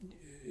know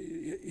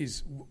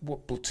is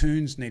what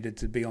platoons needed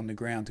to be on the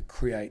ground to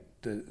create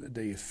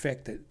the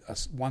effect that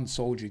one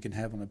soldier can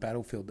have on a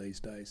battlefield these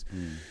days.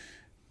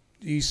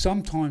 You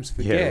sometimes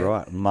forget. Yeah,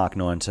 right. Mark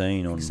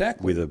 19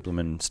 with a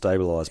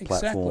stabilised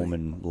platform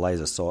and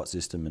laser sight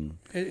system,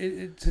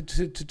 and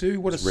to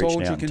do what a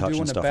soldier can do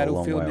on a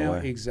battlefield now.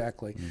 Away.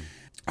 Exactly.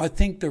 I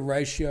think the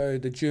ratio.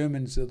 The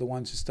Germans are the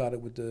ones who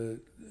started with the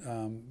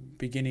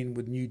beginning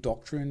with new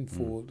doctrine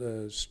for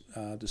the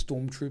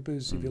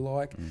stormtroopers, if you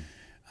like.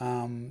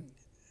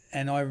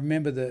 And I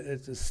remember that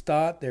at the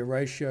start, their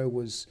ratio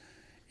was,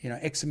 you know,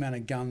 X amount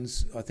of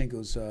guns. I think it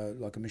was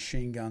like a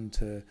machine gun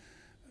to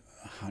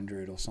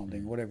 100 or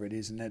something, whatever it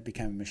is, and that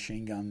became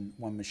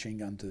one machine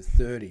gun to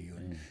 30.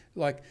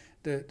 Like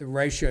the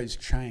ratios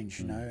change,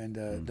 you know, and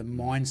the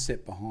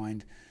mindset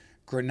behind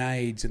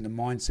grenades and the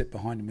mindset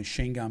behind a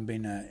machine gun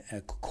being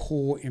a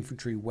core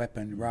infantry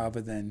weapon rather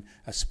than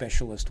a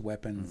specialist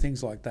weapon,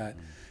 things like that,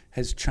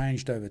 has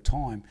changed over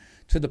time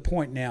to the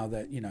point now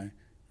that, you know,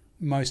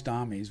 most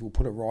armies will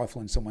put a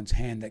rifle in someone's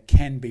hand that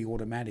can be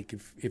automatic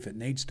if it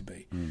needs to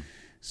be.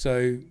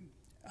 So,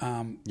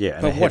 and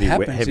but a what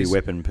happens heavy is,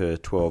 weapon per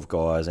 12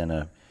 guys and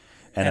a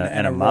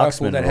marksman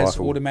marksman that has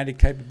automatic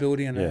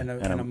capability and and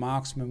a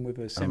marksman with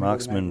a a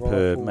marksman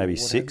per maybe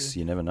 6.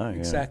 You never know.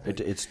 Exactly.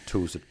 Yeah. It's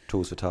tools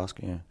for task.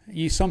 Yeah.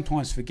 You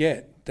sometimes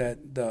forget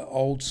that the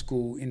old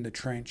school in the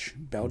trench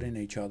belting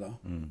each other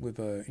with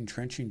a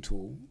entrenching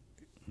tool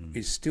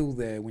is still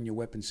there when your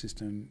weapon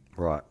system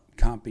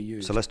can't be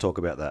used. So let's talk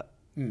about that.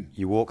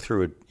 You walk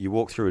through a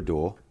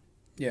door.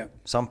 Yeah.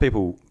 Some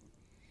people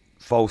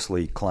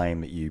falsely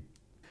claim that you.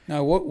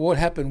 No, what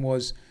happened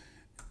was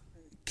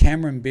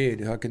Cameron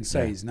Beard, I can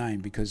say his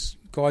name because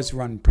guys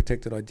run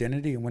protected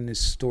identity, and when this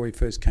story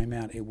first came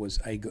out, it was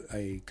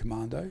a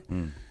commando,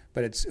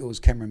 but it was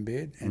Cameron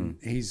Beard, and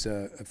he's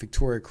a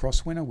Victoria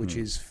Cross winner, which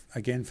is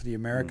again for the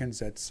Americans.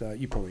 That's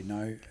you probably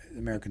know. The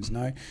Americans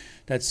know.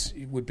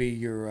 It would be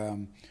your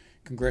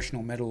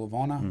Congressional Medal of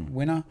Honor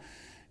winner.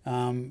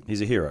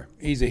 He's a hero.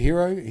 He's a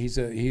hero. He's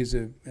a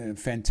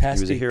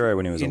fantastic. He was a hero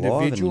when he was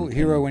individual, alive.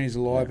 Hero when he's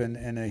alive,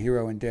 and a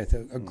hero in death.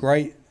 A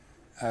great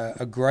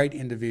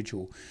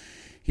individual.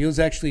 He was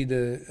actually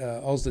I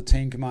was the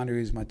team commander.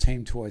 He was my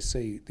team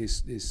 2IC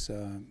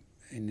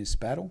in this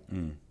battle.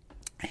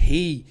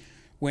 He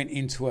went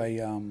into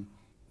a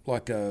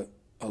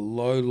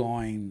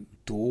low-lying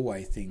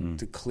doorway thing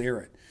to clear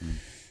it,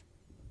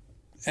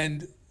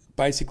 and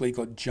basically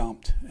got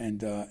jumped.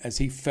 And as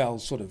he fell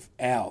sort of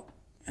out,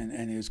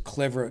 and he was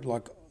clever at,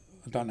 like,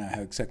 I don't know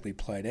how exactly it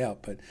played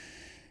out, but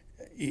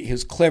he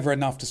was clever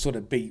enough to sort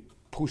of be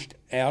pushed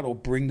out or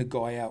bring the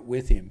guy out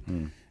with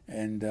him.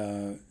 And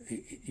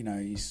you know,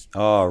 he's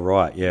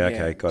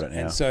okay, got it now.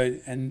 And so,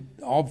 and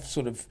I've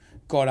sort of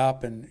got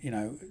up, and you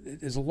know,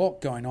 there's a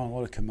lot going on, a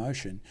lot of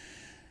commotion,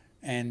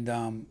 and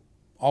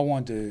I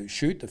wanted to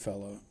shoot the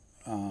fellow.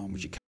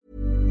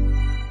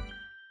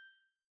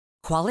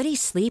 Quality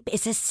sleep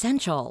is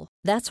essential.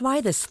 That's why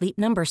the Sleep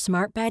Number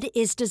Smart Bed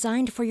is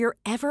designed for your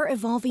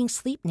ever-evolving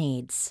sleep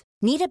needs.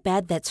 Need a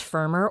bed that's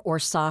firmer or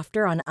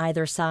softer on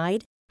either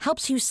side?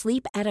 Helps you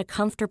sleep at a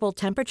comfortable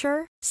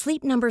temperature?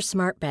 Sleep Number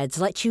Smart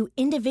Beds let you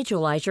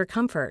individualize your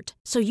comfort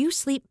so you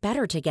sleep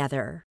better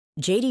together.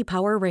 J.D.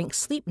 Power ranks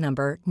Sleep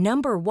Number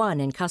number 1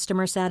 in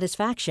customer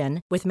satisfaction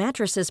with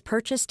mattresses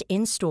purchased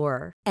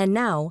in-store. And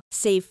now,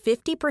 save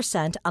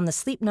 50% on the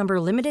Sleep Number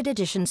Limited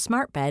Edition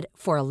Smart Bed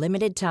for a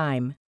limited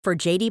time. For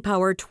J.D.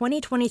 Power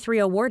 2023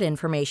 award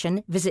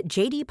information, visit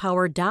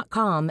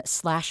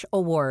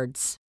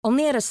jdpower.com/awards.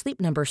 Only at a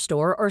Sleep Number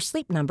store or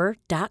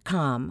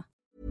sleepnumber.com.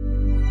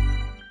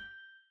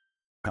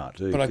 can't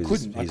do. But I 'cause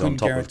couldn't. he's I on couldn't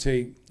top of-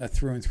 guarantee a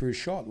through and through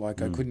shot.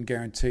 Like I couldn't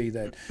guarantee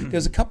that.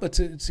 There's a couple.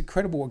 It's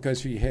incredible what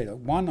goes through your head.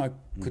 One, I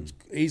could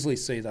easily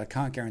see that I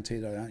can't guarantee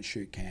that I don't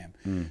shoot Cam,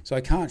 so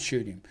I can't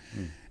shoot him.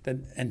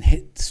 And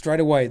hit straight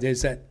away.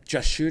 There's that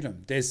just shoot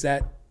him. There's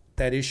that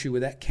issue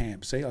with that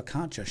Cam. See, I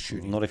can't just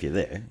shoot him. Not if you're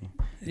there.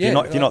 If Yeah,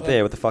 you're not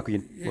there, what the fuck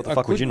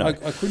would you know? I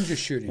couldn't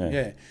just shoot him.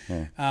 Yeah.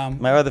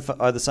 Mate,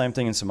 I had the same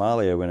thing in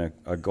Somalia when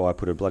a guy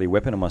put a bloody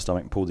weapon in my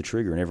stomach and pulled the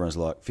trigger, and everyone's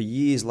like, for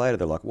years later,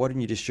 they're like, why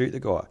didn't you just shoot the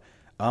guy?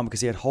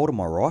 Because he had hold of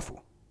my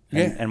rifle,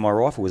 and my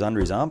rifle was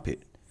under his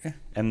armpit,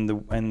 and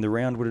the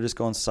round would have just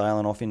gone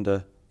sailing off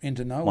into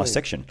nowhere. my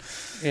section.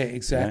 Yeah,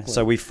 exactly.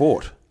 So we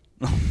fought.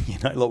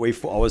 We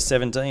fought. I was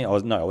 17. I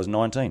was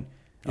 19.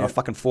 And I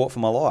fucking fought for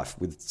my life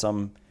with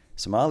some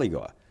Somali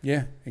guy.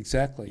 Yeah,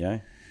 exactly. You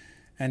know?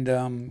 And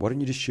why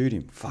didn't you just shoot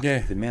him? Fuck. Yeah.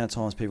 The amount of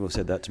times people have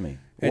said that to me.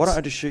 Why don't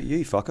I just shoot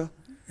you, fucker?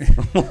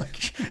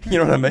 You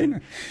know what I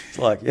mean? It's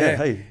like,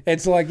 hey.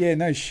 It's like,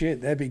 no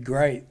shit. That'd be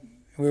great.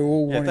 We're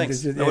all wanting thanks.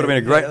 to just... That would have been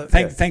a great...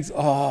 Thanks.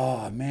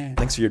 Oh, man.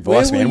 Thanks for your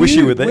advice, man. Wish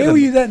you were there. Where were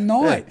you that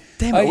night?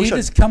 Yeah. Damn it. You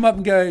just come up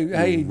and go,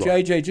 hey,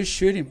 JJ, just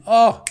shoot him.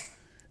 Oh,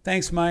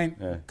 thanks, mate.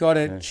 Yeah. Got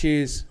it. Yeah.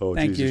 Cheers. Oh,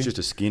 Thank geez, you. It's just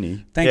a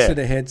skinny. Thanks for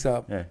the heads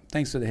up. Yeah.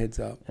 Thanks for the heads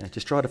up. Yeah,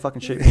 just tried to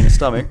fucking shoot me in the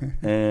stomach,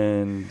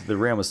 and the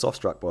round was soft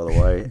struck, by the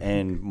way,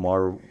 and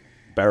my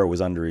barrel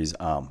was under his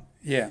arm.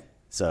 Yeah.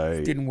 So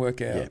it didn't work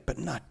out. Yeah, but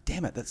no,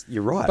 damn it,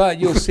 you're right. But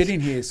you're sitting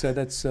here, so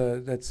that's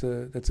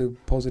a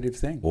positive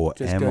thing. Or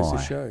just am goes I?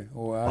 To show.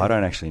 Or I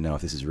don't actually know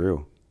if this is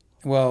real.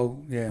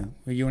 Well, yeah.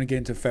 Well, you want to get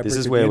into fabric This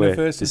is of where the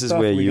universe this and is stuff?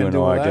 where We're you gonna and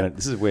do all I are that? going.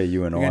 This is where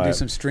you and We're I going to do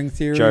some string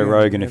theory. Joe and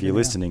Rogan, if you're everything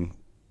listening,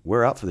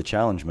 we're up for the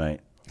challenge,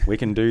 mate. We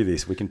can do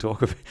this. We can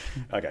talk about.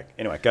 Okay.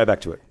 Anyway, go back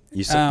to it.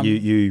 You So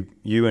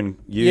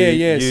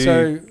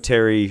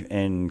Terry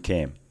and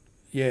Cam.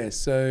 Yeah.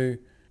 So.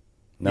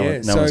 No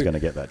one's going to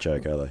get that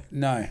joke, are they?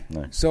 No.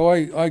 So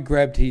I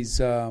grabbed his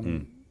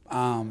arm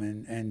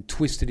and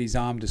twisted his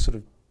arm to sort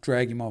of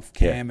drag him off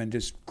Cam and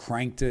just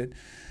cranked it.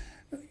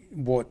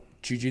 What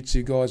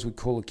jiu-jitsu guys would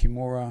call a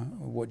kimura,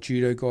 what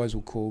judo guys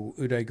would call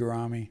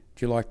udegarami.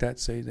 Do you like that?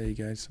 See, there you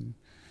go. Some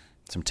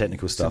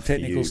technical stuff. Some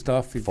technical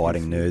stuff.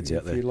 Fighting nerds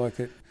out there. If you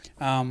like it.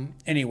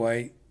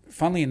 Anyway,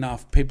 funnily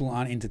enough, people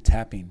aren't into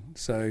tapping.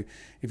 So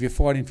if you're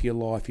fighting for your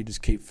life, you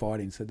just keep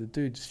fighting. So the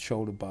dude's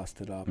shoulder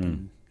busted up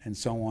and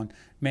so on.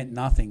 Meant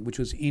nothing, which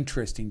was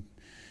interesting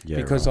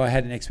because I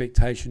had an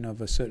expectation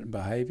of a certain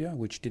behaviour,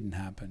 which didn't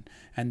happen.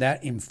 And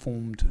that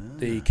informed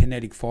the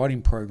Kinetic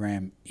fighting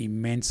program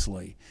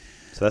immensely.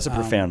 So that's a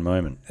profound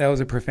moment. That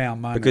was a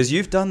profound moment. Because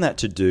you've done that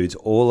to dudes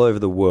all over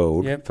the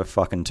world for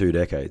fucking 2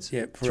 decades.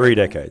 Yep. 3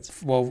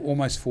 decades. Well,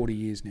 almost 40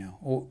 years now.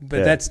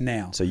 But that's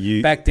now. So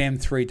you back then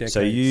 3 decades. So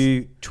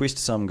you twist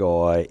some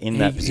guy in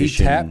that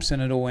position. He taps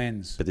and it all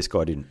ends. But this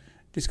guy didn't.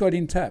 This guy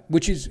didn't tap,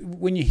 which is,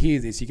 when you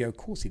hear this, you go, of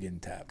course he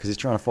didn't tap. Because he's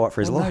trying to fight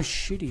for his life. No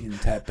shit, he didn't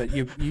tap, but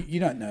you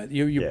don't know.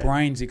 Your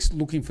brain's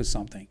looking for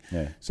something.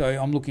 Yeah. So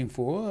I'm looking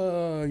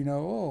for,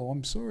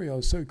 I'm sorry, I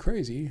was so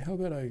crazy. How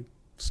about I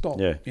stop?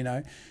 Yeah.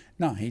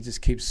 No, he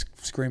just keeps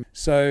screaming.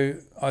 So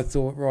I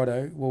thought,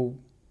 righto, well,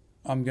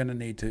 I'm going to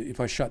need to, if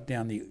I shut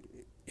down the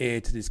air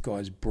to this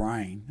guy's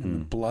brain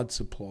and the blood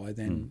supply,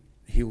 then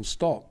he'll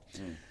stop.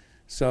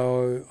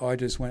 So I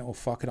just went, well,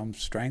 fuck it, I'm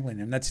strangling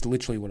him. That's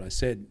literally what I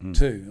said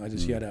too. I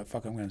just yelled out,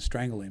 fuck, I'm going to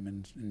strangle him.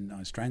 And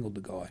I strangled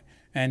the guy.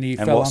 And he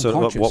fell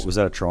unconscious. What was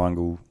that, a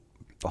triangle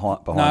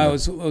behind No, him?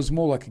 it was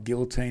more like a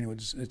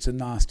guillotyne. It's a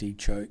nasty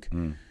choke.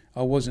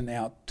 I wasn't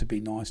out to be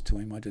nice to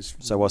him. I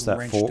just So what's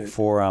that,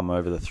 forearm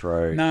over the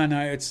throat? No,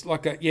 it's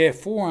like a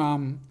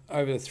forearm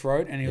over the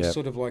throat, and he was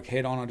sort of like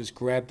head on. I just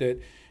grabbed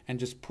it and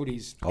just put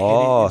his head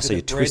into so the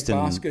you're twisting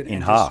basket in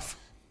and half.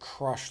 Just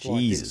crushed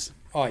Jesus.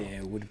 like this. Oh yeah,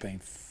 it would have been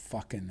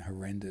fucking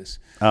horrendous.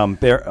 I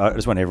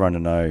just want everyone to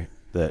know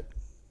that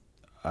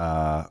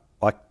I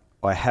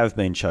have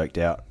been choked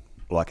out,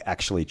 like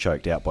actually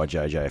choked out by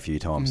JJ a few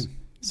times.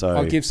 So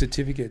I'll give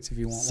certificates if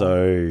you want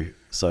one.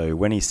 So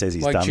when he says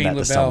he's Like done Gene that to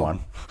LaBelle.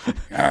 someone,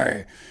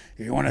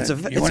 you want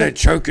a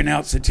choking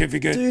out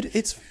certificate, dude?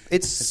 It's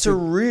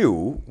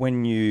surreal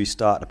when you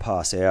start to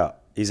pass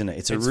out, isn't it?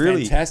 It's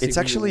fantastic. It's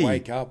when actually you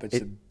wake up. It's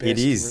the best. It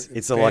is.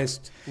 It's the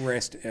best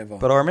rest ever.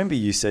 But I remember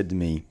you said to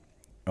me,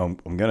 I'm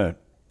gonna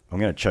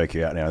choke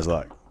you out now. I was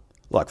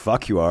like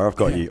fuck you are. I've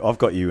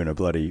got you in a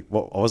bloody.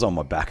 Well, I was on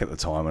my back at the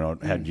time,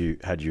 and I had you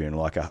in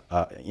like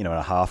in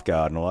a half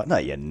guard, and I'm like, no,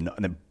 you're not.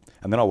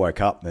 And then I woke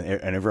up, and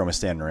everyone was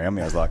standing around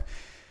me. I was like,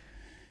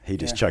 he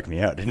just choked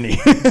me out, didn't he?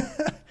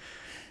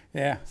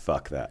 Yeah.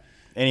 Fuck that.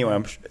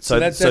 Anyway, so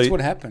that's what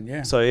happened.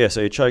 Yeah. So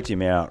you choked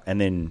him out, and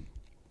then,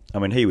 I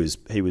mean, he was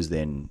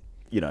then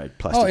plastic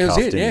cuffed. Oh, it was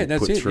it. Yeah, and that's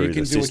put it. through You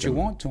can the do what system. you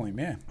want to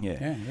him.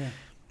 Yeah.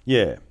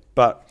 Yeah,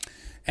 but.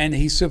 And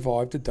he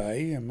survived the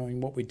day. I mean,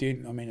 what we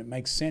did, it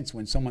makes sense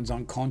when someone's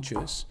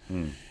unconscious.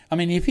 I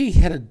mean, if he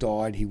had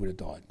died, he would have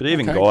died. But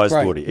even Okay, guys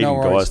great.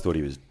 guys thought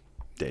he was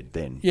dead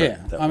then.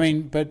 Yeah,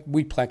 but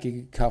we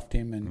placky cuffed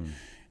him,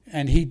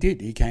 and he did.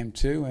 He came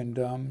to,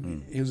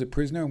 and he was a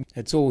prisoner.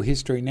 It's all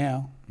history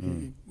now.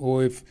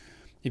 Or if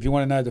If you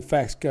want to know the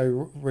facts,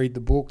 go read the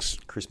books.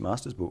 Chris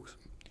Masters' books.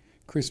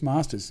 Chris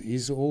Masters,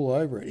 he's all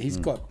over it. He's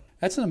got,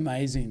 that's an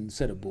amazing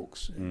set of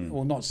books,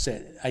 or not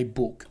set, a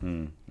book,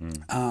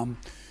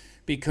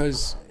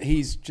 because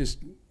he's just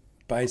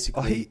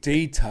basically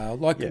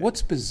detailed. Like,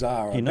 what's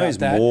bizarre? He knows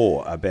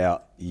more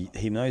about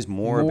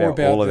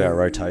all of our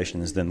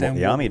rotations than what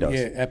the Army does.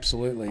 Yeah,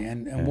 absolutely.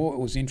 And what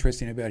was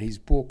interesting about his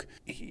book,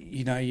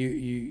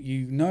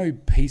 you know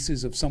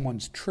pieces of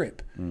someone's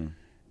trip.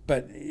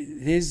 But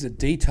there's the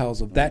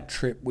details of that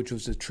trip, which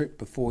was the trip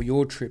before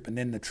your trip and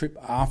then the trip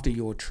after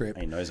your trip.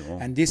 He knows it all.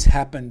 And this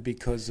happened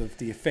because of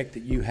the effect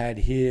that you had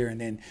here,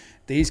 and then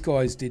these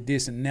guys did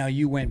this, and now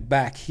you went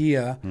back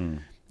here.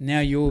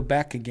 Now you're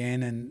back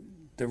again, and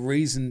the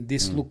reason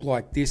this looked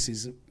like this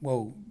is,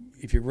 well,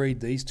 if you read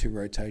these two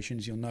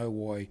rotations, you'll know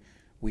why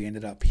we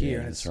ended up here.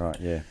 Yeah, that's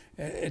right, yeah.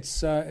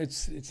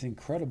 It's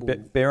incredible.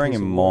 Bearing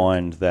in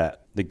mind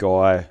that the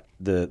guy,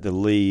 the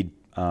lead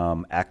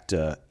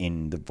actor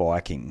in the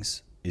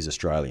Vikings is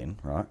Australian,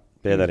 right?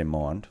 Bear that in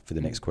mind for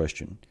the next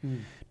question.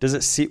 Does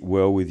it sit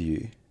well with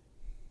you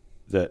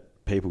that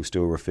people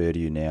still refer to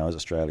you now as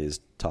Australia's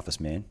toughest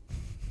man?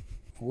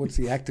 What's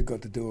the actor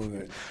got to do with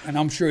it? And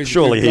I'm sure he's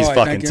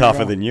fucking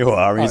tougher than you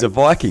are. He's a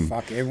Viking.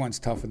 Fuck, everyone's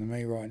tougher than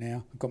me right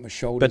now. I've got my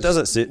shoulders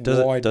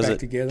wide back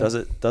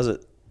together.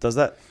 Does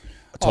that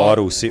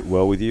title sit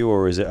well with you,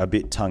 or is it a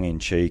bit tongue in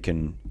cheek?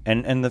 And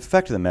the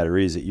fact of the matter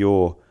is that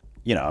you've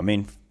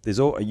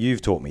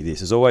taught me this.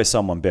 There's always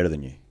someone better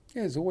than you.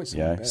 Yeah, there's always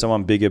someone better.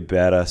 Someone bigger,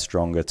 better,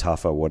 stronger,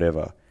 tougher,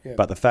 whatever. Yeah.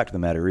 But the fact of the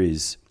matter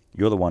is,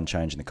 you're the one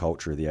changing the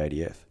culture of the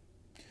ADF.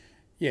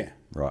 Yeah.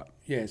 Right.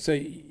 Yeah. So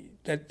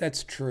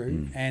that's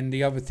true. And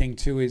the other thing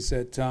too is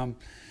that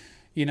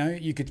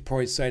you could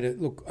probably say that,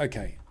 look,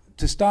 okay,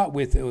 to start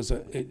with, it was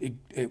a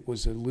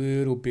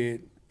little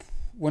bit.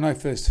 When I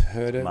first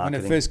heard it,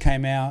 marketing. When it first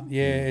came out,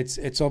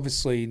 it's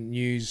obviously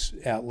news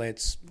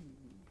outlets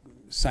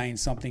saying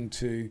something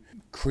to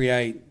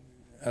create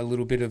a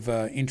little bit of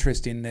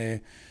interest in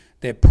their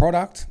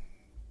product.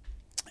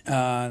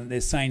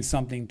 They're saying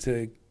something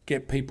to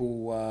get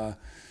people,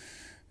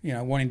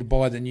 wanting to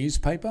buy the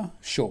newspaper.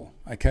 Sure,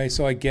 okay,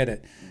 so I get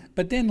it.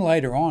 But then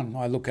later on,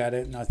 I look at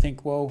it and I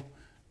think, well,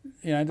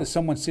 does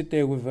someone sit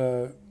there with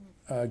a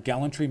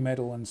gallantry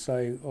medal and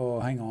say,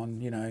 oh, hang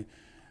on,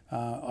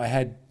 I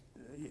had,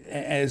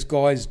 as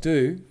guys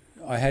do,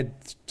 I had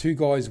two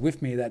guys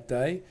with me that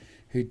day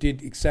who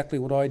did exactly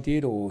what I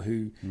did, or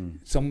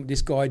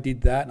this guy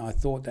did that, and I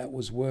thought that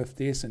was worth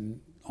this,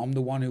 and I'm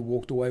the one who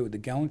walked away with the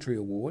gallantry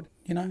award.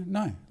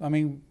 No. I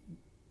mean,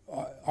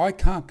 I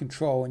can't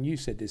control, and you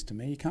said this to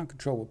me, you can't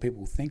control what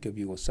people think of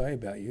you or say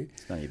about you.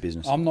 It's none of your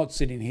business. I'm not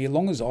sitting here, as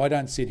long as I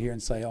don't sit here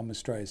and say I'm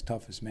Australia's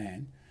toughest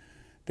man,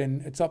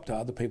 then it's up to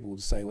other people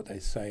to say what they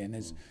say, and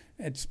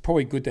it's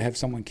probably good to have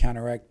someone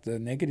counteract the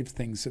negative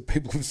things that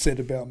people have said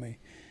about me.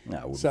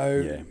 No,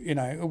 so,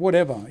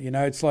 whatever,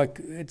 it's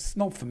like, it's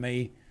not for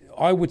me.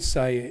 I would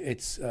say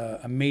it's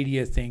a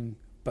media thing,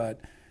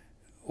 but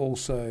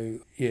also,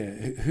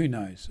 who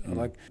knows?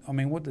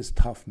 What does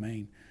tough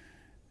mean?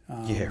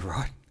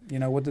 Right.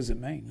 What does it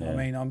mean? Yeah. I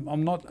mean,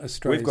 I'm not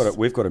Australia's...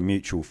 We've got a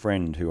mutual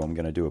friend who I'm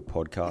going to do a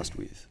podcast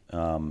with,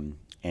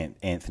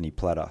 Anthony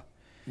Platter.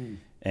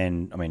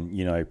 And, I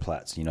mean,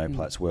 Platts,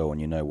 Platts well, and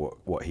you know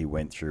what he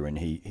went through, and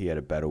he had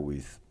a battle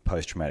with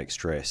post-traumatic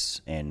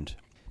stress, and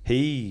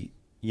he...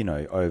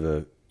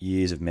 over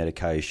years of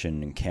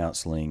medication and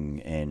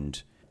counselling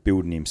and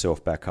building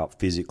himself back up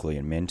physically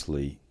and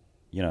mentally,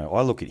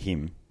 I look at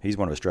him, he's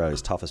one of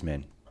Australia's toughest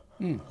men.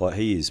 Like,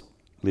 he is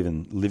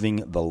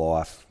living the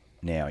life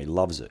now. He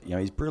loves it.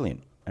 He's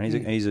brilliant. And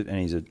he's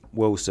a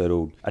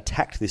well-settled,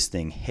 attacked this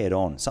thing head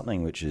on,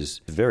 something which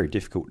is very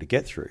difficult to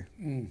get through.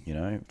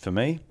 For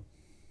me,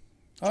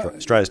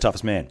 Australia's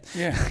toughest man.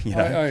 Yeah,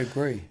 I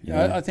agree.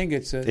 I think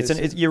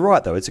you're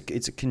right though.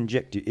 It's a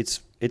conjecture.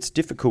 It's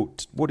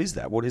difficult. What is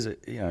that? What is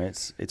it?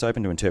 It's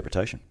open to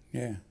interpretation.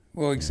 Yeah.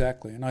 Well,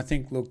 exactly. And I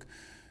think, look,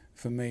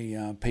 for me,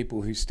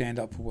 people who stand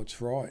up for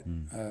what's right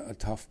are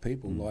tough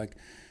people. Like,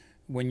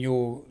 when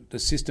the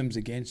system's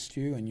against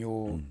you and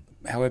you're,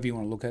 however you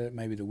want to look at it,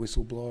 maybe the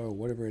whistleblower or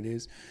whatever it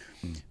is,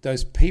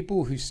 those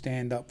people who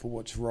stand up for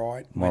what's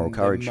right, moral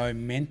courage, the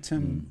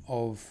momentum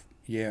of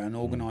an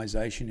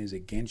organisation is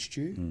against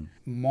you,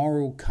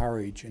 moral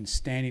courage and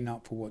standing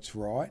up for what's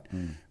right,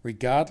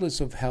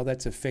 regardless of how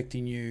that's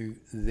affecting you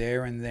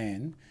there and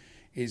then,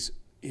 is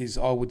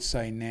I would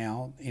say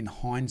now, in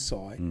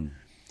hindsight,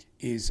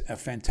 is a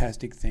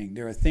fantastic thing.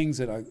 There are things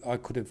that I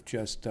could have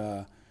just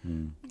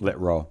let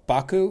roll,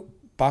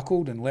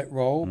 buckled and let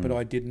roll, but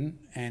I didn't,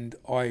 and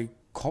I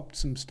copped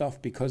some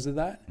stuff because of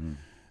that.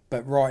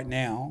 But right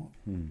now,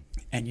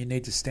 and you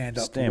need to stand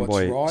up for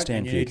what's right,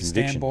 and you need to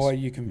stand by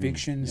your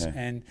convictions,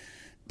 and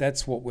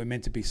that's what we're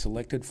meant to be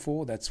selected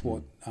for. That's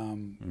what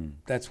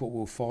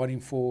we're fighting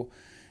for,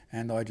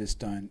 and I just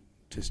don't.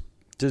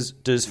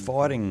 Does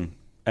fighting,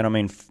 and I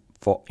mean,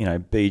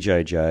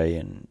 BJJ,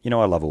 and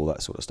I love all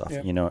that sort of stuff.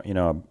 Yep.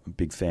 I'm a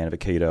big fan of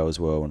Aikido as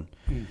well,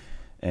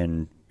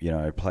 and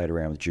played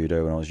around with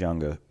judo when I was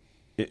younger.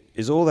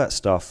 Is all that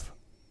stuff?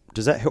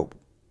 Does that help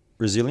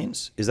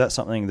resilience? Is that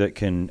something that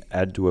can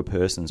add to a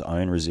person's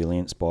own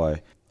resilience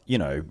by,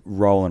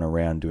 rolling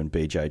around doing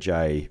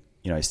BJJ,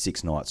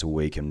 6 nights a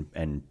week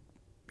and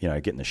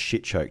getting the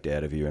shit choked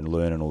out of you and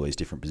learning all these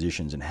different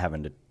positions and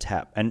having to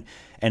tap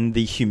and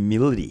the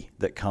humility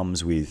that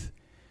comes with,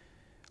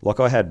 like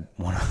I had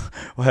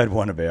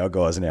one of our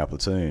guys in our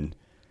platoon,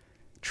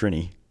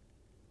 Trini.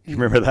 You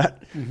remember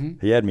that? Mm-hmm.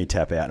 He had me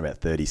tap out in about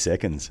 30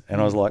 seconds. And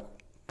I was like,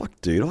 fuck,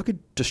 dude, I could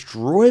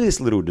destroy this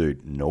little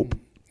dude. Nope.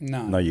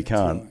 No, you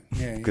can't.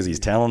 Because he's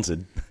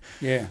talented.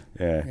 Yeah.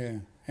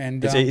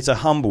 And it's a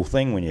humble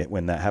thing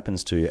when that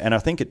happens to you. And I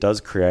think it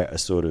does create a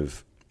sort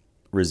of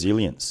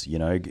resilience,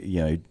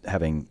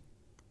 having,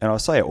 and I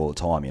say it all the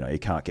time, you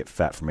can't get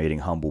fat from eating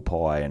humble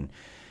pie,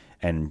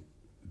 and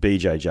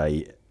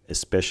BJJ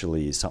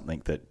especially is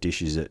something that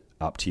dishes it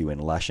up to you in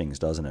lashings,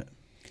 doesn't it?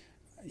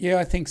 Yeah,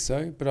 I think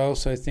so. But I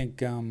also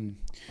think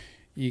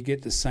you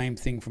get the same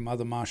thing from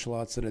other martial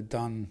arts that are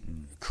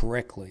done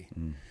correctly.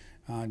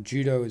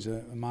 Judo is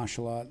a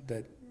martial art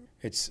that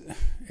it's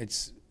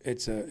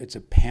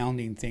a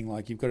pounding thing.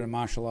 Like, you've got a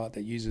martial art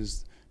that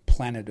uses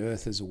planet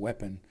Earth as a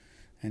weapon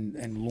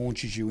and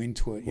launches you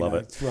into it. Love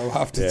it. Throw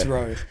after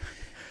throw,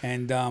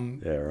 and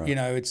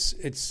right.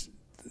 It's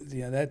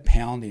that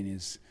pounding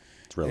is.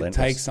 It's relentless.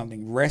 It takes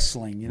something.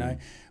 Wrestling,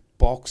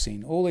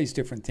 boxing, all these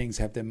different things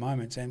have their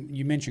moments. And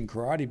you mentioned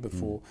karate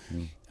before.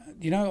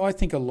 I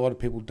think a lot of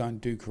people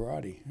don't do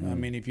karate. I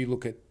mean, if you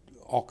look at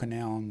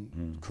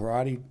Okinawan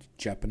karate,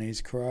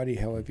 Japanese karate,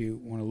 however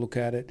you want to look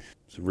at it,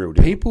 it's a real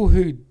deal. People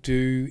who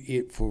do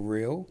it for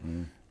real,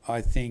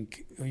 I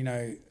think,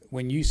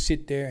 when you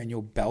sit there and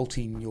you're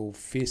belting your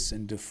fists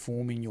and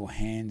deforming your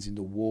hands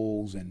into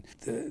walls and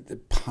the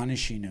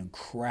punishing and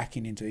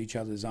cracking into each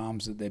other's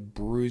arms that they're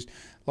bruised,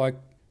 like,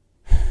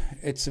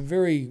 it's a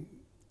very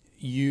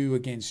you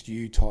against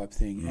you type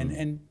thing.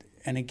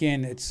 And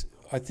again,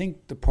 I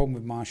think the problem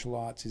with martial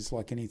arts is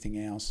like anything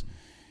else.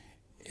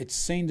 It's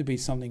seen to be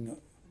something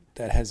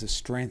that has a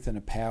strength and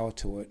a power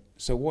to it.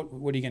 So what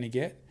are you going to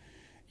get?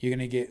 You're going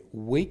to get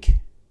weak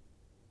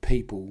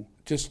people,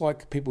 just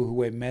like people who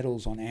wear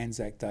medals on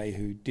Anzac Day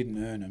who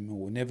didn't earn them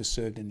or never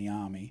served in the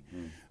army,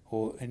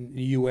 or in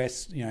the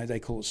US, they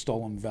call it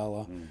stolen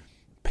valor.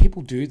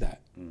 People do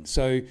that.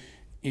 So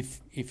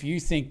if you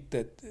think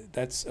that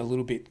that's a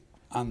little bit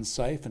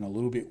unsafe and a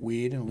little bit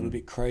weird and a little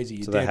bit crazy,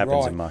 you're so that dead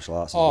happens right. in martial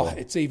arts as well.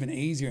 It's even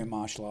easier in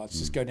martial arts.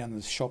 Just go down to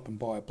the shop and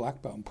buy a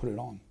black belt and put it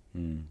on.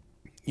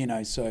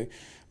 So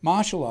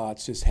martial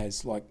arts just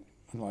has like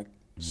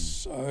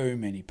so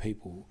many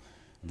people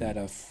that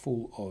are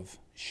full of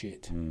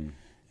shit,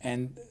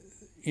 and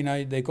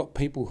they've got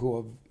people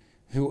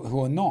who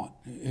are not,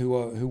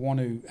 who want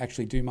to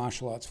actually do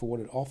martial arts for what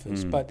it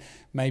offers, but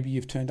maybe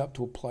you've turned up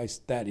to a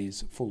place that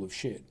is full of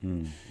shit.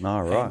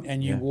 Right.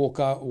 And you walk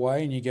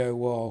away and you go,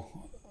 well,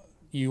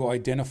 you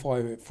identify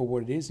it for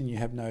what it is and you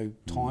have no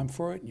time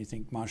for it and you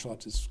think martial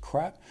arts is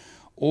crap,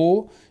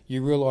 or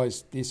you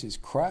realise this is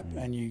crap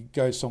and you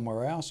go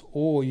somewhere else,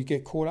 or you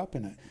get caught up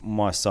in it.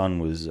 My son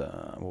was,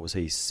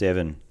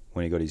 7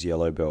 when he got his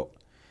yellow belt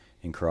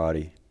in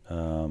karate.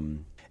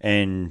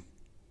 And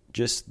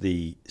just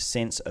the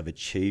sense of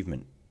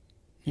achievement,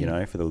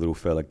 for the little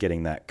fella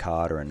getting that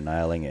kata and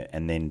nailing it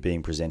and then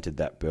being presented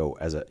that belt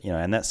as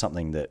and that's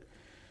something that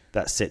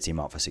sets him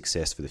up for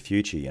success for the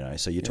future,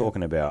 So we're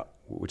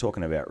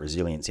talking about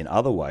resilience in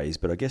other ways,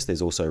 but I guess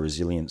there's also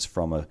resilience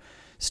from a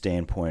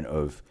standpoint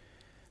of,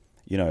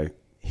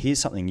 here's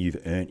something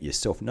you've earned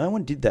yourself. No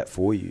one did that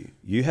for you.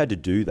 You had to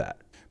do that.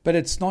 But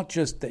it's not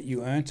just that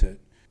you earned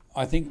it.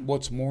 I think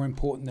what's more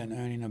important than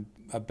earning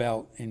a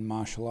belt in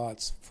martial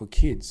arts for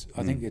kids,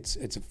 I think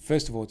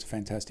first of all, it's a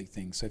fantastic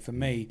thing. So for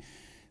me,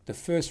 the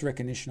first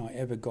recognition I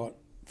ever got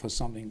for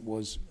something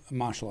was a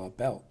martial art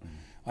belt.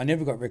 I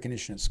never got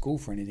recognition at school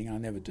for anything, and I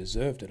never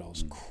deserved it. I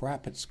was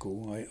crap at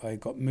school. I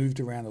got moved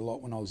around a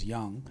lot when I was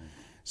young.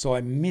 So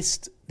I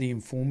missed the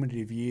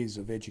informative years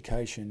of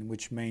education,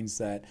 which means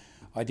that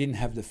I didn't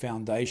have the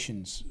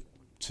foundations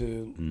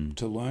to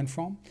learn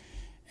from.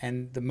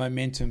 And the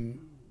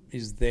momentum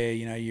is there,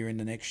 you're in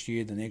the next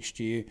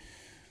year.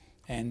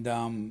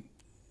 And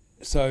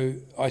so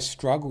I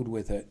struggled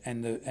with it,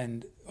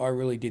 and I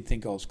really did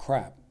think I was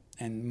crap.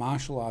 And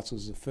martial arts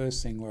was the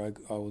first thing where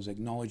I was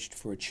acknowledged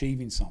for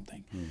achieving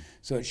something.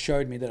 So it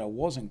showed me that I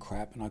wasn't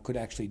crap and I could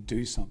actually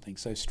do something.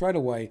 So straight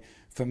away,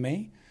 for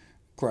me,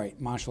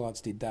 great, martial arts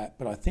did that.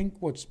 But I think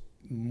what's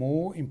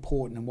more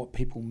important and what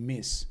people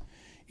miss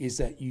is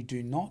that you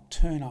do not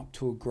turn up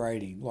to a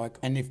grading.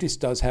 And if this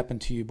does happen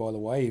to you, by the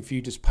way, if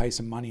you just pay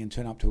some money and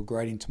turn up to a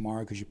grading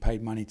tomorrow because you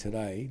paid money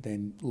today,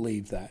 then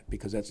leave that,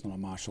 because that's not a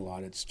martial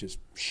art, it's just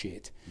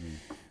shit.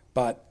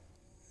 But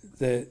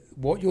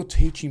what you're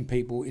teaching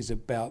people is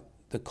about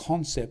the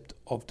concept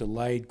of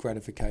delayed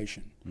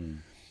gratification.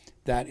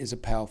 That is a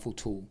powerful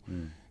tool.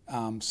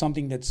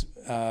 Something that's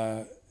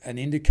an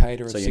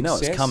indicator of success.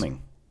 So it's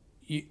coming.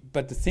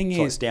 But the thing is,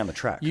 it's down the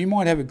track. You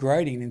might have a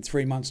grading in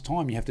 3 months'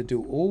 time. You have to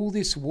do all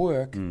this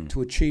work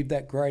to achieve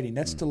that grading.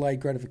 That's delayed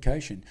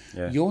gratification.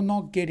 Yeah. You're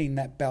not getting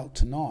that belt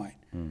tonight.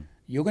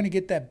 You're going to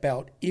get that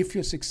belt if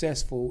you're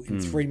successful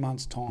in 3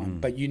 months' time,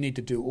 but you need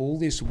to do all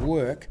this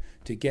work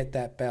to get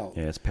that belt.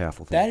 Yeah, it's a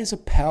powerful thing. That is a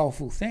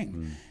powerful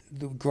thing.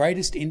 The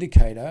greatest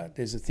indicator,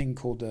 there's a thing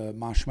called the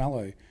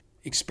marshmallow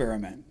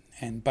experiment.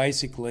 And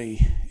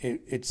basically,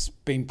 it's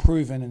been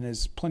proven, and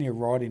there's plenty of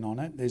writing on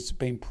it, it's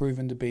been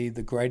proven to be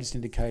the greatest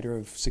indicator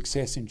of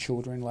success in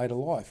children in later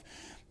life.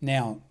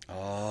 Now,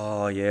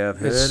 I've heard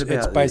about it's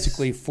this.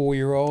 basically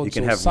 4-year-olds. You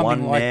can or have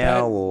something one like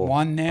now, that. or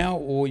one now,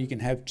 or you can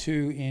have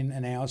 2 in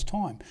an hour's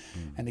time,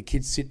 and the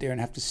kids sit there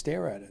and have to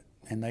stare at it,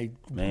 and they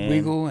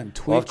wiggle and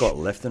twitch. I've got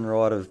left and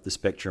right of the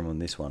spectrum on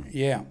this one.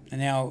 Yeah,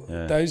 and now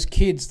those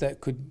kids that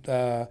could.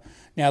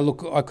 Now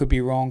look, I could be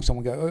wrong.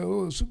 Someone go,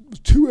 "Oh, it was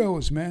 2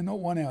 hours, man, not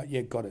 1 hour."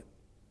 Yeah, got it.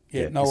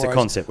 Yeah, no it's worries. a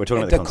concept. We're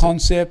talking about the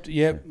concept.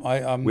 Yep, I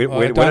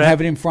don't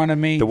have it in front of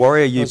me. The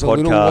Warrior U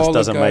podcast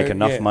doesn't make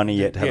enough yeah, money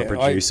yet to have a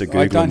producer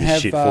I Googling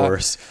this shit for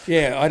us.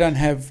 Yeah, I don't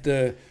have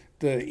the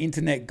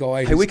internet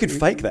guy. Hey, we could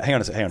fake that. Hang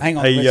on. Hang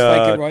on, Hey, let's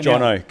fake it right now.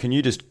 Jono, can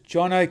you just...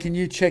 Jono, can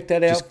you check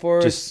that out for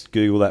us? Just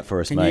Google that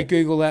for us, mate. Can you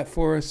Google that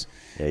for us?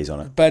 Yeah, he's on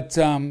it. But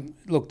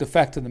look, the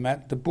fact of the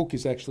matter, the book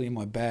is actually in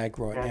my bag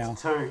right now.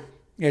 It's 2.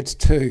 It's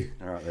 2.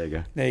 All right, there you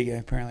go. There you go.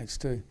 Apparently it's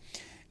 2.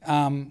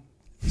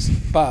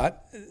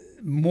 But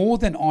more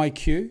than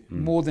IQ,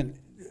 more than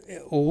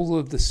all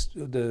of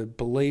the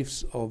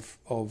beliefs of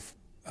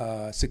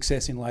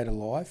success in later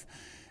life,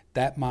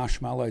 that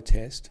marshmallow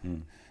test,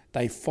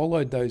 they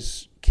followed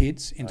those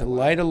kids into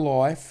later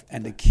life,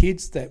 and the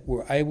kids that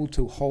were able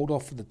to hold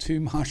off for the 2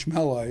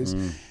 marshmallows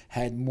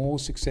had more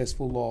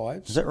successful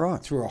lives. Is that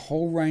right? Through a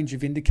whole range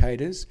of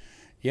indicators.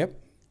 Yep.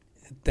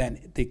 Than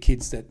the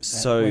kids that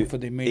went for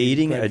the immediate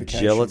eating a gratification.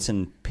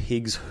 gelatin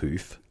pig's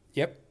hoof.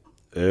 Yep.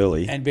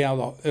 Early. And being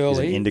able to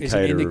early is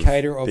an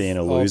indicator of being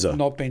a loser. Of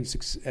not being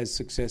as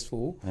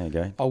successful. There you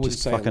go. I wouldn't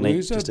say a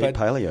loser, just but eat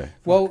paleo.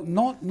 Well,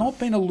 not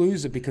being a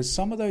loser, because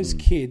some of those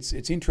kids,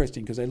 it's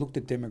interesting because they looked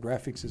at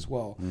demographics as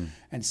well,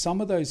 and some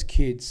of those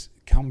kids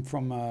come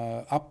from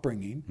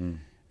upbringing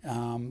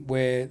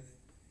where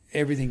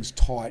everything's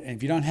tight, and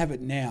if you don't have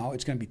it now,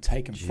 it's going to be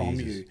taken from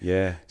you.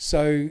 Yeah.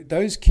 So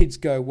those kids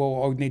go,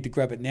 well, I need to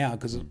grab it now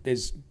because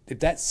if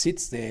that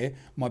sits there,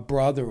 my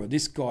brother or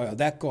this guy or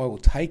that guy will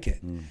take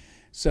it.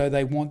 So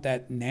they want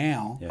that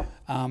now.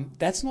 Yeah.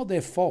 That's not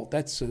their fault.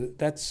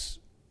 That's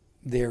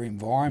their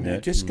environment. Yeah.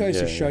 It just goes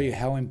to show you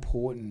how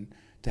important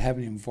to have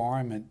an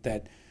environment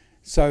that.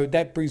 So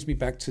that brings me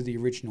back to the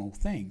original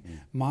thing.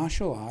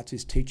 Martial arts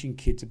is teaching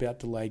kids about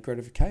delayed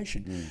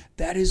gratification.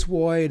 That is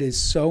why it is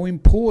so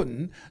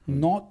important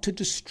not to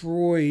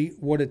destroy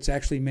what it's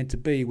actually meant to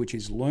be, which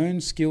is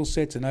learn skill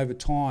sets, and over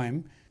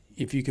time,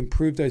 if you can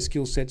prove those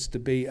skill sets to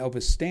be of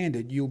a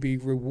standard, you'll be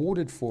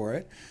rewarded for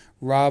it,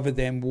 rather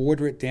than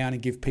water it down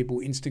and give people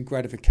instant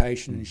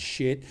gratification and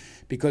shit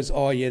because,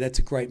 oh yeah, that's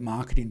a great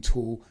marketing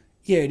tool.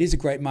 Yeah, it is a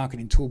great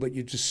marketing tool, but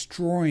you're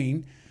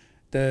destroying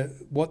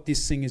what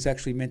this thing is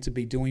actually meant to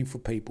be doing for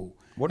people.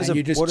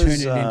 You just turn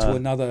it into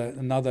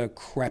another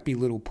crappy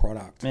little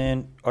product.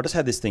 Man, I just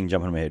had this thing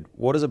jump in my head.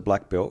 What does a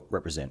black belt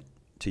represent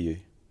to you?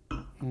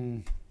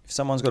 If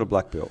someone's got a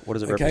black belt, what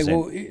does it represent?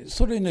 Okay, well,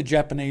 sort of in the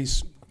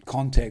Japanese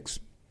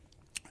context,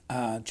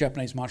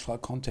 Japanese martial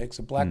art context,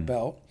 a black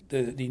belt,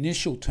 the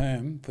initial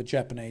term for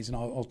Japanese, and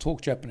I'll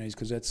talk Japanese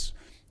because that's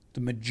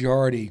the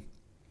majority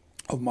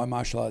of my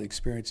martial art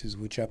experiences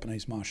with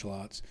Japanese martial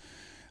arts.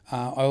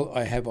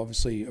 I have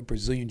obviously a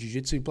Brazilian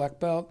Jiu-Jitsu black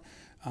belt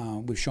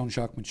with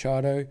Jean-Jacques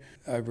Machado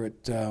over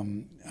at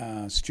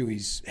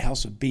Stewie's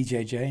House of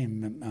BJJ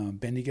in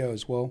Bendigo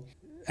as well.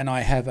 And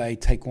I have a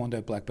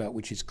Taekwondo black belt,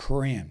 which is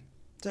Korean.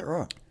 Is that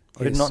right?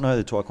 I did not know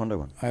the Taekwondo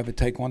one. I have a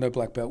Taekwondo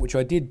black belt, which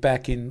I did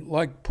back in,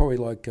 probably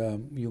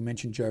you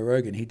mentioned Joe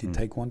Rogan. He did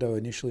Taekwondo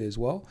initially as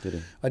well. Did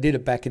he? I did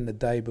it back in the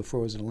day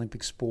before it was an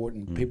Olympic sport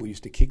and people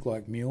used to kick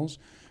like mules.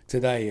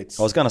 Today it's...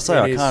 I was going to say,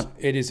 I can't...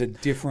 It is a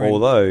different...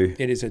 Although...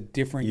 It is a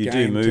different game You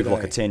do move today.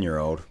 like a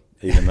 10-year-old,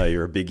 even though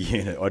you're a big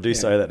unit. I do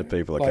say that to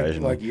people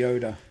occasionally. Like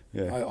Yoda.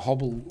 Yeah. I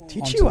hobble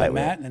Teach onto you the I will.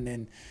 mat and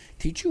then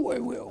teach you I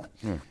will.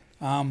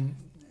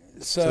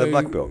 So the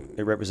black belt,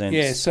 it represents...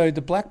 Yeah, so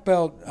the black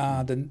belt,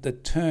 the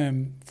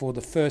term for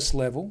the first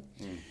level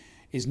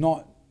is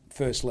not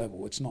first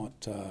level. It's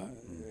not...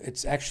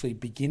 it's actually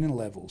beginner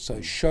level.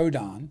 So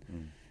Shodan...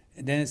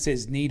 And then it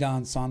says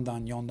Nidan,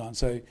 Sandan, Yondan.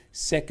 So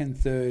second,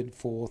 third,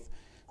 fourth.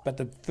 But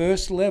the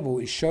first level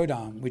is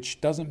Shodan, which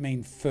doesn't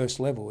mean first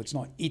level. It's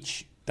not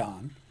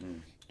Ichidan,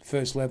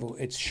 first level.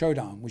 It's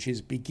Shodan, which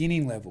is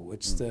beginning level.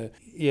 It's so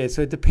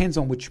it depends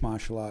on which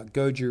martial art.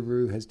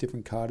 Goju-Ryu has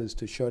different katas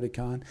to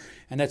Shotokan,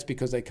 and that's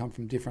because they come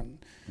from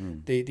different...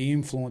 The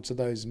influence of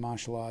those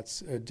martial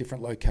arts are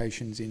different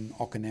locations in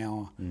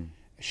Okinawa.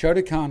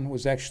 Shotokan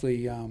was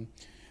actually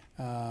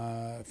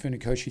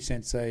Funakoshi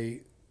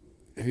Sensei,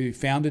 who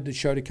founded the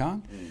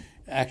Shotokan,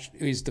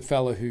 actually is the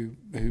fellow who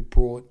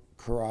brought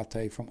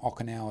karate from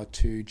Okinawa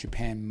to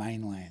Japan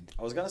mainland.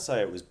 I was going to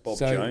say it was Bob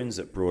Jones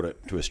that brought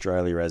it to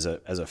Australia as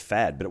a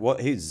fad, but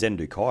he's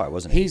Zendu-kai,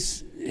 wasn't he?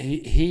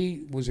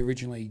 He was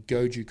originally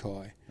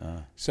Goju-kai.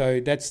 So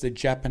that's the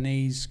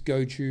Japanese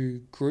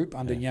Goju group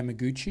under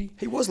Yamaguchi.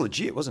 He was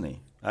legit, wasn't he?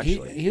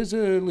 Actually, he was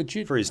a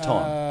legit for his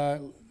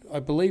time. I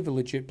believe a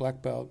legit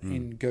black belt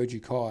in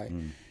Goju-kai.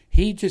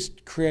 He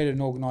just created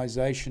an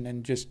organisation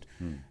and just,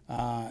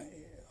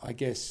 I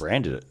guess,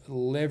 branded it,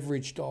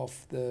 leveraged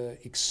off the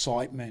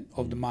excitement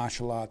of the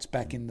martial arts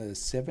back in the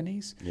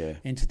 70s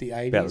into the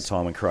 80s. About the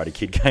time when Karate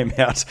Kid came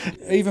out.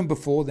 Even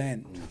before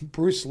then,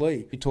 Bruce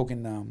Lee, you're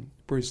talking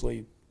Bruce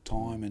Lee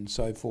time and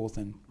so forth,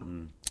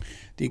 and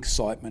the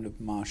excitement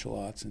of martial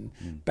arts. And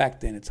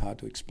back then, it's hard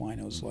to explain.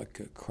 It was like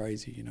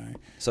crazy, you know.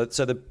 So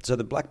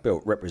the black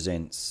belt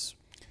represents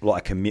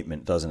like a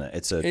commitment, doesn't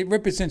it? It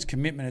represents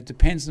commitment. It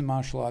depends on the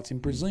martial arts. In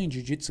Brazilian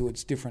Jiu-Jitsu,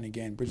 it's different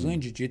again. Brazilian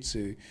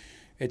Jiu-Jitsu,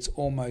 it's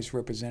almost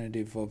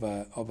representative of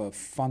a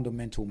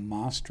fundamental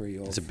mastery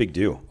of. It's a big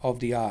deal of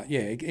the art.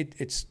 Yeah,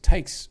 it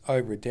takes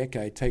over a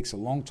decade. Takes a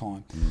long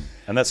time,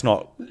 and that's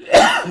not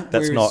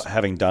not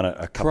having done it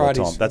a couple of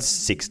times. That's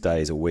 6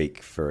 days a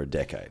week for a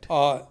decade.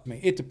 I mean,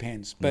 it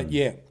depends, but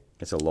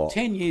it's a lot.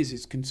 10 years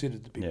is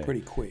considered to be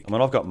pretty quick. I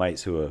mean, I've got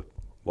mates who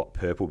are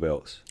purple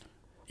belts.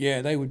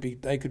 Yeah, they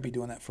could be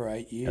doing that for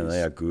 8 years, and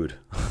they are good.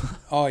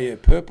 Oh yeah,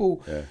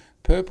 purple. Yeah.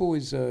 Purple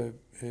is a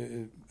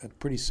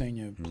pretty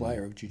senior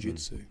player of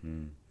jiu-jitsu.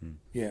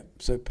 Yeah,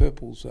 so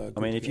purple's good.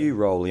 I mean, if you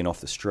roll in off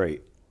the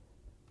street,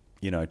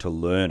 to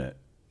learn it,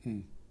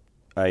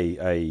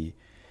 an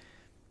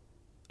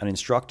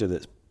instructor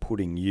that's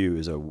putting you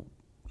as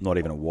not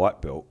even a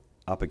white belt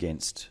up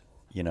against,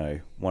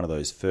 one of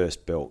those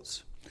first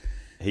belts,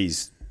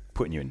 he's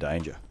putting you in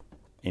danger.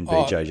 In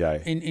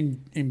BJJ.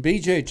 In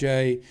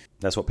BJJ...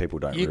 That's what people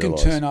don't realise. You can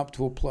turn up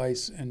to a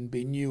place and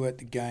be new at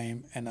the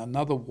game, and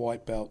another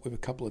white belt with a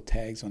couple of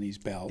tags on his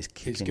belt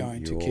is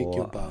going to kick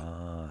your butt.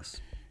 Ass.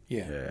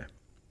 Yeah.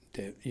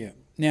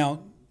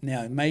 Now,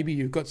 maybe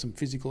you've got some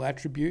physical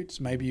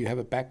attributes. Maybe you have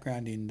a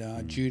background in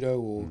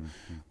judo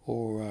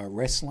or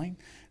wrestling.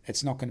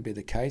 It's not going to be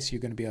the case. You're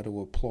going to be able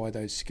to apply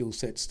those skill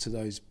sets to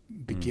those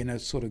beginner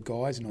sort of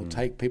guys, and it'll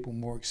take people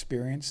more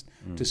experienced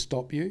to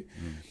stop you.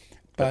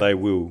 But they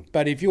will.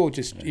 But if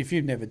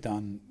you've never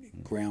done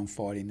ground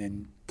fighting,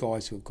 then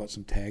guys who have got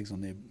some tags on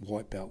their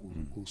white belt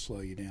will slow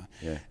you down.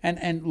 Yeah.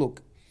 And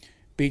look,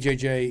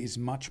 BJJ is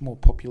much more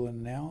popular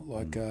now.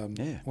 Like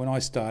when I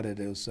started,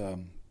 it was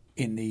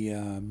in the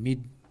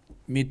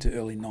mid to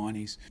early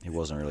 90s. It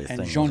wasn't really a thing.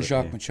 And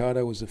Jean-Jacques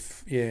Machado was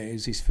it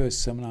was his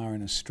first seminar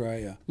in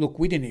Australia. Look,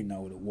 we didn't even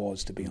know what it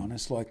was, to be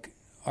honest. Like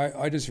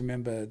I just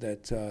remember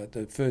that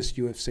the first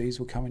UFCs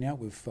were coming out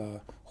with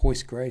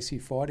Royce Gracie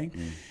fighting.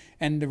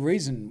 And the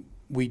reason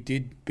we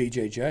did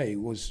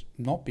BJJ was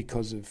not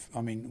because of,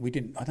 I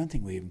don't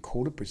think we even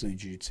called it Brazilian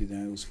Jiu-Jitsu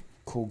then. It was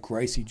called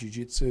Gracie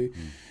Jiu-Jitsu.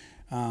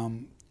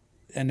 And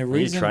the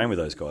reason... You trained with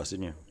those guys,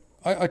 didn't you?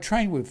 I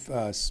trained with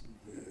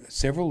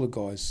several of the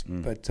guys,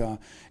 but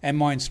and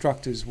my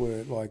instructors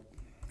were like,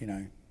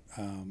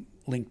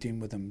 linked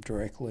in with them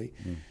directly.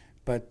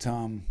 But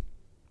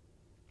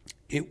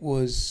it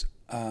was...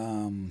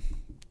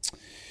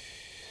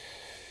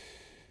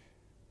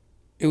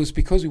 It was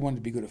because we wanted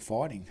to be good at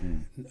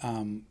fighting.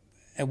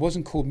 It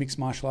wasn't called mixed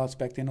martial arts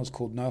back then. It was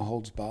called no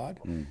holds barred.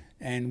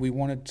 And we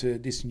wanted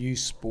this new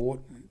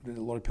sport that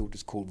a lot of people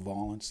just called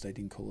violence. They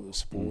didn't call it a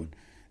sport.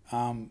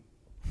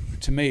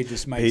 To me, it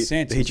just made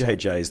sense.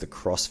 BJJ is the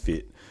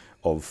CrossFit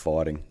of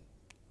fighting.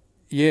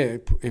 Yeah,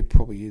 it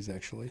probably is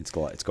actually. It's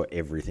got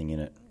everything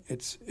in it.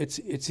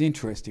 It's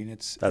interesting.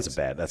 That's a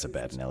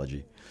bad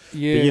analogy.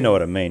 Yeah, but you know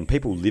what I mean.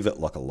 People live it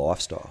like a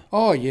lifestyle.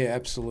 Oh yeah,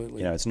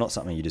 absolutely. It's not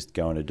something you're just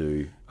going to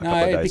do a couple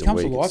of days a week. No, it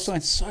becomes a lifestyle.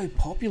 It's so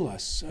popular.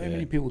 So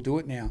many people do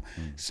it now.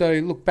 So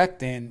look, back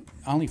then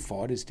only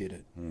fighters did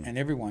it, and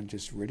everyone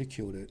just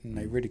ridiculed it, and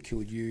they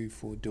ridiculed you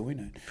for doing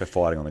it. For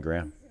fighting on the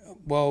ground.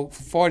 Well,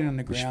 for fighting on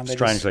the ground,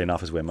 strangely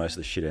enough, is where most of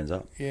the shit ends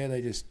up. Yeah,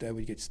 they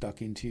would get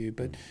stuck into you.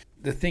 But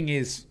the thing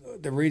is,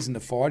 the reason the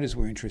fighters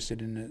were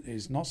interested in it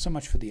is not so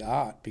much for the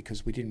art,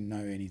 because we didn't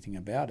know anything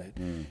about it.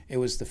 It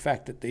was the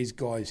fact that these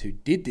guys who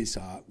did this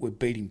art were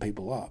beating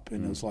people up,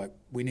 and it was like,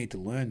 we need to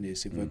learn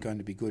this if we're going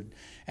to be good.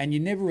 And you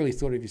never really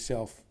thought of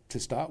yourself to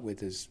start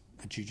with as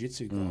a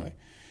jiu-jitsu guy,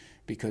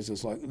 because it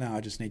was like, no,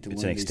 I just need to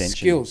learn these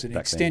skills, an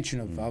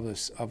extension of other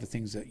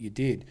things that you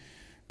did.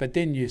 But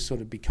then you sort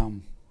of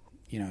become...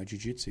 a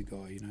jiu-jitsu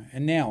guy,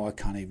 And now I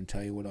can't even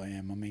tell you what I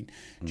am. I mean,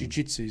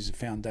 jiu-jitsu is a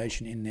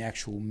foundation in the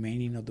actual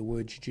meaning of the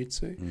word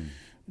jiu-jitsu.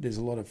 There's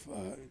a lot of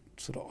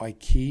sort of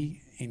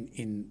aiki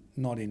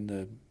not in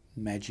the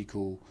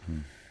magical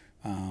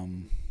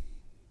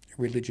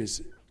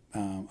religious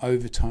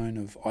overtone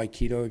of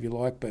aikido, if you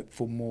like, but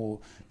for more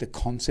the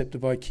concept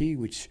of aiki,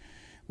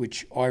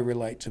 which I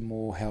relate to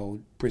more how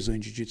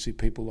Brazilian jiu-jitsu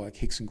people like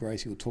Hicks and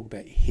Gracie will talk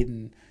about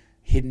hidden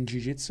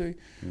jiu-jitsu.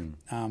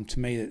 To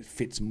me, it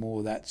fits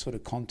more that sort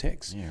of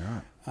context.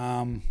 Yeah,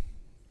 right.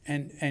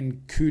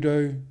 And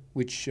kudo,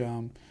 which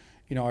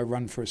I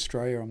run for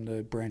Australia. I'm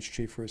the branch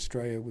chief for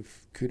Australia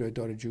with Kudo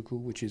Daidojuku,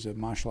 which is a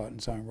martial art in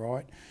its own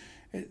right.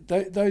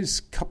 Those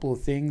couple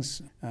of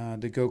things,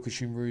 the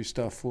Gokushinryu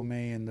stuff for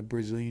me, and the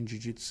Brazilian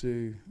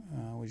Jiu-Jitsu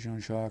with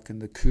Jean-Jacques,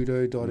 and the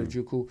Kudo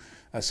Daidojuku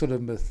are sort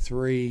of the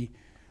three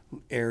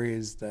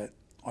areas that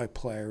I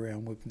play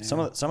around with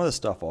now. Some of the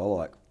stuff I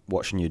like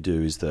watching you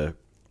do is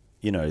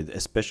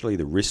especially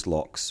the wrist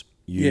locks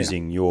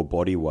using your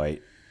body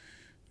weight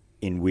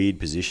in weird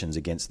positions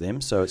against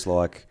them. So it's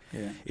like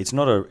it's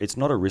not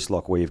a wrist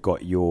lock where you've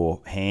got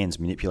your hands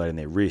manipulating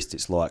their wrist.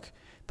 It's like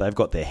they've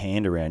got their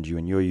hand around you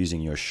and you're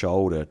using your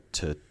shoulder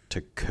to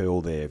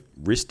curl their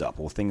wrist up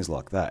or things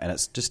like that. And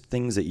it's just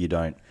things that you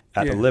don't,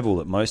 at the level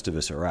that most of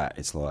us are at,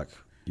 it's like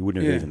you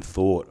wouldn't have even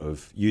thought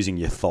of using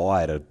your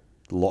thigh to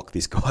lock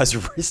this guy's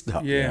wrist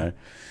up. Yeah. You know?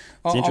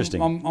 It's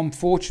interesting. I'm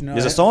fortunate.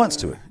 There's a science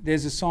to it.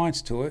 There's a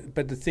science to it,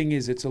 but the thing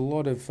is, it's a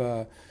lot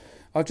of.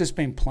 I've just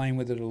been playing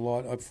with it a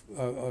lot.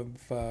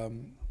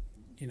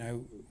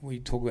 We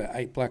talk about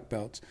 8 black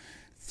belts.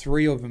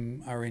 3 of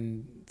them are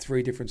in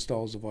 3 different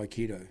styles of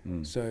Aikido.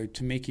 So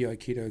Tamiki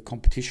Aikido,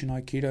 competition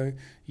Aikido,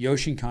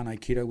 Yoshinkan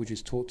Aikido, which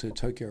is taught to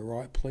Tokyo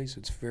Riot Police.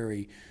 It's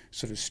very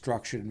sort of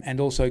structured, and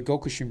also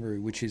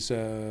Gokushinryu, which is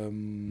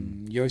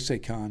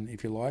Yoseikan,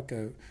 if you like,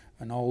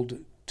 an old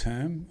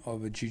term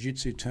of a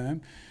jiu-jitsu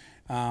term.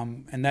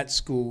 And that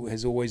school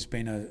has always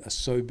been a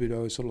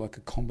Sobudo, sort of like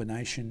a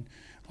combination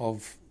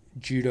of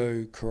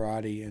judo,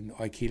 karate, and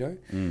Aikido.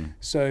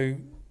 So,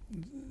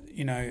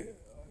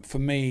 for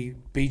me,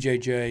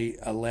 BJJ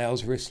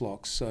allows wrist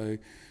locks. So,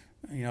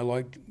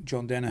 like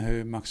John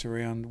Danaher mucks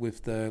around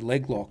with the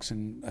leg locks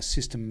and a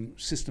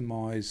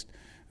systemized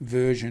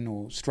version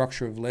or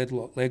structure of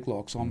leg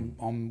locks.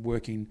 I'm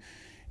working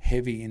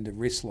heavy into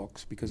wrist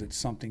locks because it's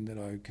something that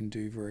I can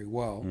do very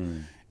well.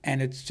 And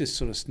it just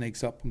sort of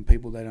sneaks up on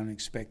people they don't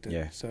expect it.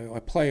 Yeah. So I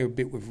play a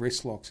bit with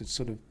wrist locks. It's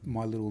sort of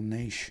my little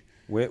niche.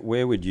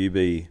 Where would you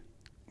be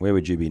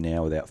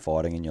now without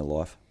fighting in your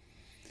life?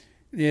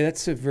 Yeah,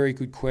 that's a very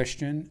good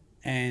question.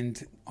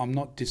 And I'm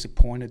not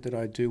disappointed that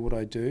I do what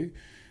I do,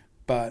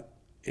 but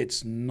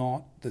it's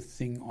not the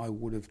thing I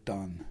would have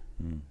done.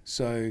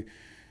 So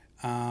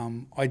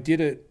I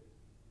did it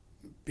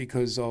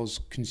because I was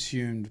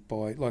consumed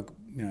by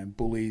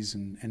bullies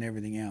and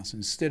everything else.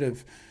 Instead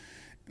of,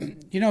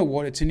 you know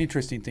what, it's an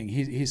interesting thing.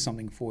 Here's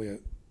something for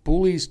you.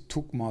 Bullies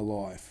took my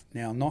life.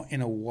 Now, not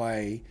in a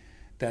way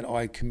that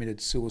I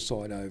committed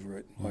suicide over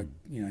it, like,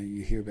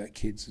 you hear about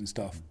kids and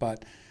stuff,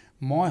 but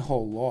my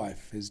whole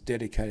life is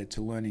dedicated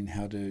to learning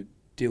how to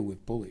deal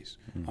with bullies.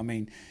 I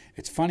mean,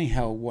 it's funny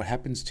how what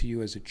happens to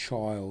you as a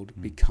child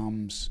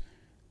becomes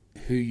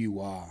who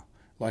you are.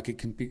 Like it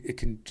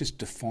can just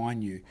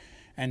define you.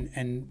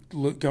 And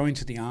going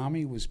to the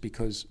army was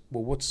because,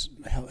 well,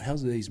 how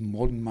do these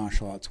modern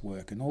martial arts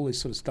work? And all this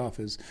sort of stuff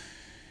is,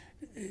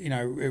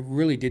 it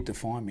really did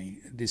define me.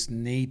 This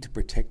need to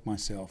protect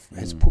myself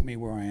has put me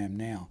where I am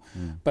now.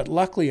 But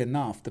luckily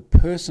enough, the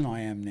person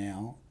I am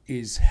now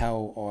is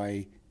how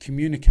I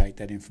communicate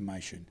that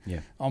information.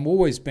 Yeah. I'm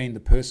always been the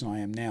person I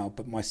am now,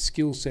 but my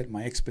skill set,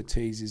 my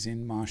expertise is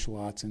in martial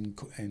arts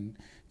and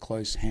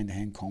close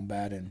hand-to-hand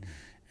combat and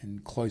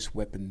close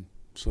weapon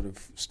sort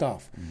of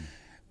stuff.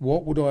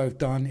 What would I have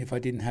done if I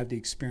didn't have the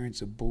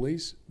experience of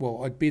bullies?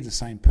 Well, I'd be the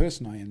same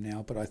person I am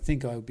now, but I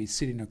think I would be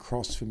sitting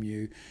across from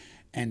you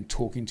and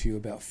talking to you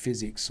about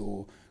physics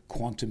or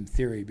quantum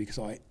theory, because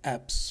I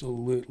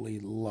absolutely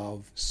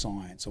love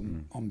science.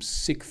 I'm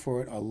sick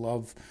for it. I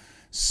love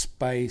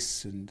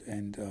space and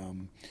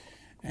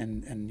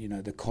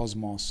the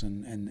cosmos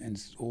and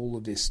all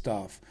of this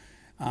stuff.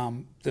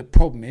 The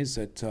problem is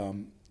that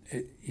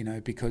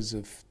because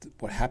of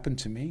what happened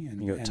to me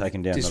and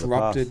taken down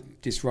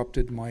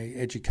disrupted my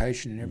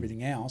education and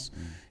everything else.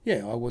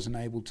 I wasn't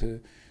able to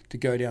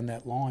go down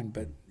that line.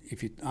 But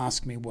if you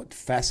ask me what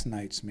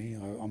fascinates me,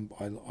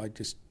 I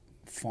just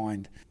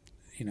find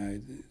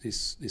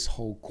this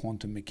whole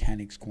quantum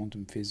mechanics,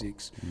 quantum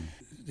physics,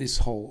 this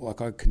whole,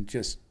 like, I can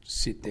just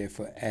sit there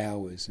for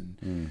hours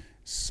and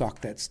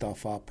suck that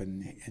stuff up,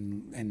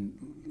 and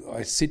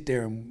I sit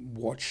there and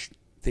watch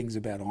things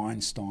about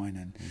Einstein,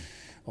 and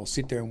I'll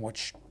sit there and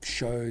watch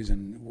shows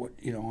and what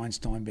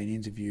Einstein being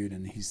interviewed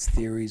and his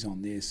theories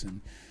on this,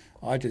 and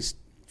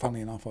funnily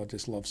enough, I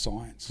just love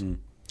science.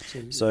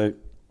 So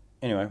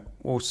anyway,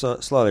 we'll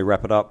slowly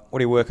wrap it up. What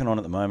are you working on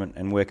at the moment,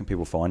 and where can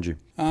people find you?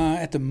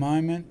 At the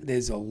moment,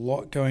 there's a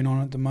lot going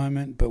on at the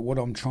moment, but what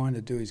I'm trying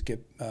to do is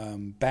get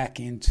back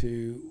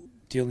into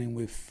dealing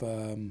with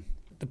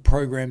the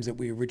programs that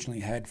we originally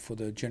had for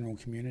the general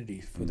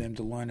community, for them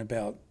to learn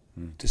about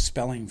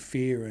dispelling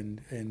fear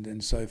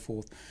and so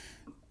forth.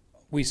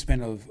 We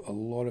spend a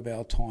lot of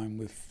our time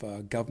with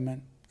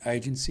government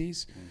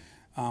agencies.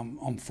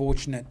 I'm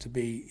fortunate to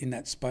be in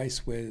that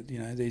space where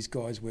these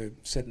guys, we're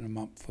setting them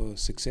up for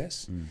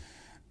success.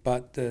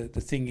 But the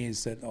thing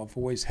is that I've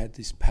always had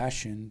this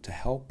passion to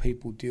help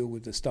people deal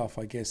with the stuff,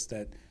 I guess,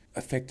 that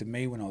affected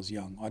me when I was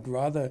young. I'd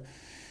rather,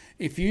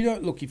 if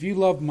you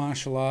love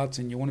martial arts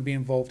and you want to be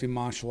involved in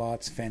martial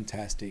arts,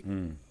 fantastic.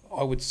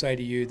 I would say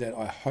to you that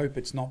I hope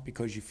it's not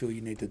because you feel you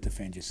need to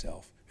defend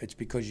yourself. It's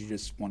because you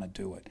just want to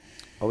do it.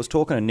 I was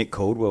talking to Nick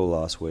Caldwell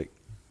last week.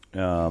 You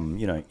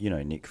know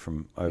Nick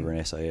from over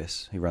in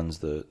SAS. He runs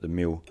the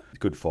mill.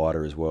 Good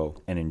fighter as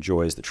well, and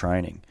enjoys the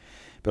training.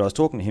 But I was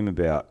talking to him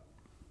about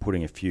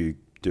putting a few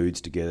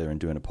dudes together and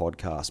doing a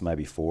podcast,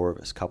 maybe 4 of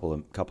us, couple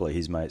of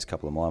his mates,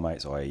 couple of my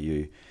mates,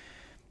 i.e.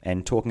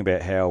 and talking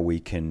about how we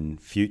can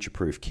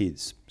future-proof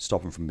kids,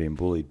 stop them from being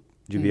bullied.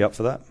 Would you be up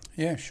for that?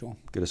 Yeah, sure.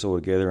 Get us all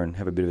together and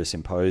have a bit of a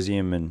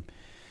symposium and,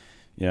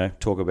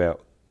 talk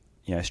about,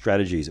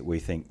 strategies that we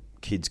think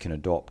kids can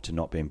adopt to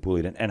not being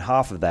bullied. And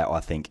half of that,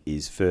 I think,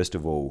 is, first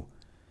of all,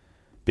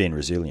 being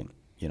resilient.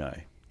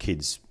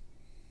 Kids...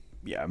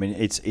 Yeah, I mean,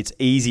 it's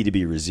easy to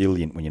be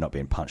resilient when you're not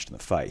being punched in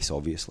the face,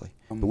 obviously.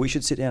 But we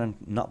should sit down and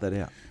nut that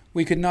out.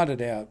 We could nut it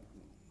out.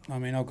 I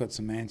mean, I've got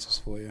some answers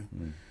for you.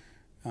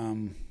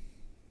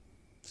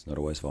 It's not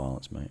always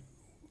violence, mate.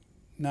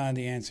 No,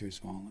 the answer is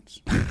violence.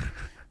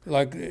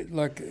 Look,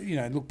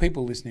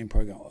 people listening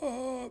probably go,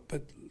 oh,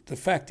 but the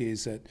fact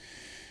is that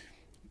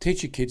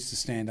teach your kids to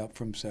stand up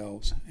for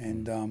themselves.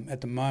 And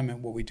at the moment,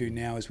 what we do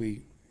now is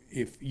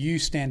if you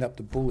stand up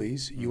to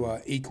bullies, you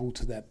are equal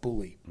to that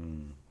bully.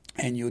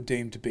 And you're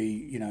deemed to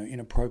be,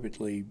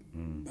 inappropriately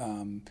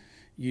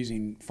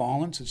using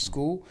violence at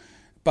school.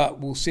 But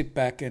we'll sit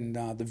back and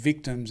the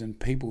victims and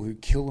people who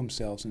kill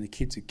themselves and the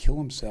kids who kill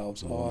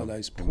themselves,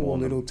 those poor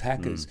little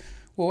tackers.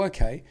 Well,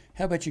 okay,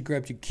 how about you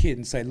grab your kid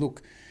and say,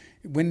 look,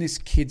 when this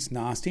kid's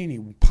nasty and he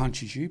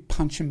punches you,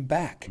 punch him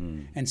back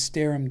and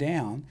stare him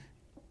down.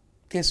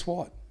 Guess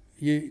what?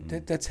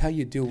 That's how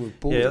you deal with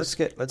bullies.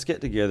 Yeah, let's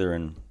get together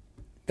and...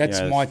 That's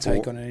my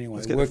take on it anyway.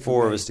 Let's get the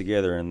 4 of us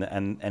together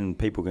and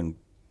people can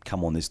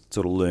come on this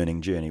sort of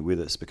learning journey with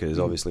us, because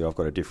obviously I've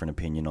got a different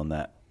opinion on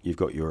that. You've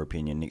got your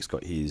opinion, Nick's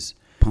got his.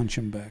 Punch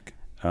him back.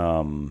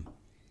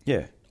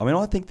 Yeah. I mean,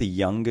 I think the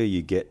younger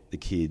you get the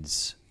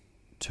kids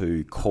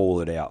to call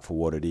it out for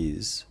what it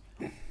is,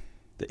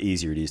 the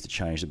easier it is to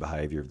change the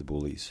behaviour of the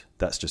bullies.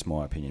 That's just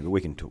my opinion, but we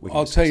can talk.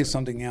 I'll tell you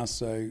something else,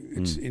 though.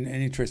 It's an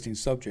interesting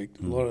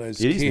subject. A lot of those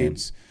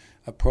kids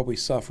are probably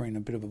suffering a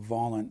bit of a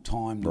violent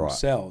time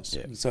themselves.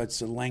 Yeah. So it's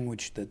the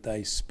language that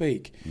they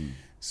speak.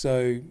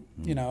 So,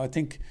 I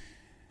think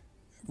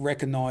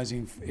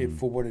recognising it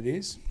for what it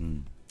is,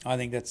 I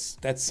think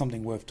that's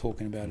something worth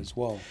talking about as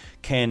well.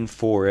 Can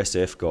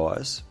 4SF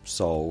guys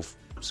solve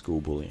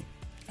school bullying?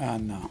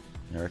 No.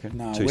 You reckon?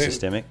 No. Too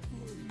systemic?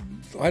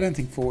 I don't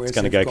think 4SF It's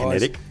going to go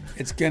guys, kinetic?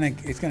 It's going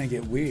to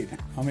get weird.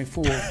 I mean,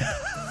 four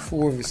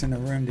of us in a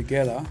room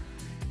together,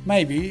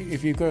 maybe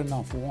if you've got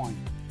enough wine.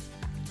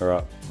 All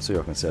right. I'll see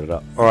if I can set it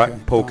up. All right. Okay,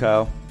 Paul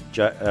Cale,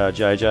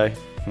 JJ.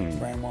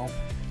 Bramwell.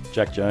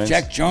 Jack Jones.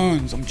 Jack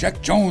Jones. I'm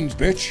Jack Jones,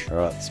 bitch. All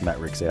right, it's Matt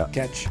Ricks out.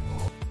 Catch.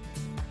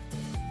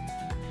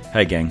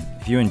 Hey gang,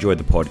 if you enjoyed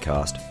the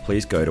podcast,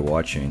 please go to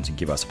iTunes and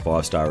give us a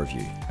 5-star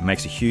review. It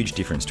makes a huge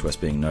difference to us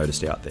being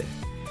noticed out there.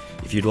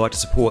 If you'd like to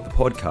support the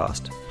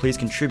podcast, please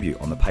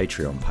contribute on the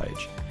Patreon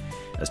page.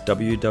 That's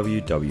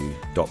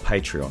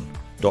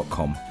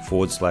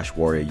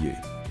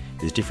www.patreon.com/warrioru.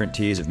 There's different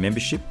tiers of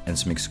membership and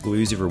some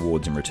exclusive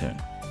rewards in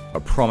return. I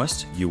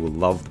promise you will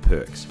love the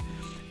perks.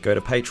 Go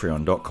to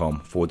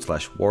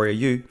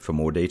patreon.com/warrioru for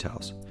more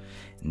details.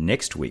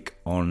 Next week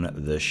on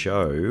the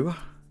show...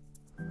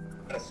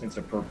 A sense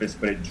of purpose,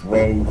 but it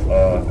drove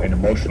an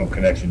emotional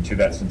connection to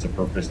that sense of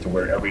purpose, to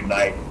where every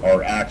night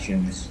our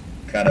actions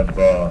kind of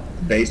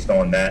based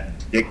on that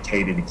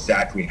dictated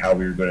exactly how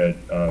we were going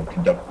to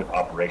conduct the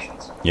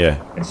operations.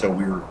 Yeah. And so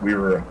we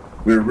were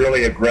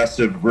really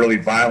aggressive, really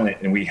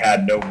violent, and we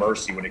had no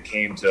mercy when it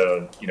came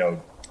to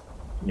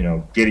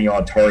getting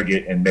on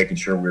target and making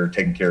sure we were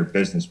taking care of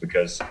business,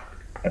 because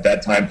at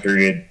that time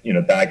period,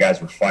 bad guys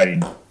were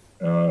fighting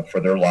for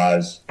their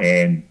lives,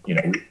 and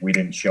we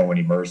didn't show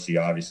any mercy,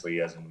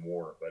 obviously, as in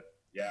war. But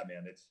yeah,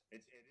 man, it is.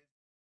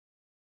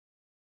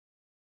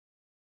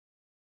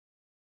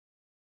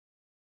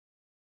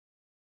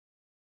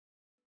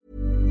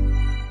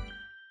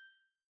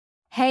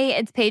 Hey,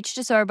 it's Paige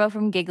DeSorbo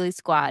from Giggly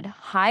Squad.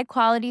 High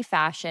quality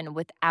fashion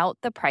without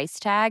the price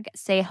tag.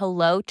 Say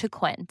hello to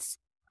Quince.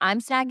 I'm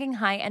snagging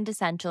high-end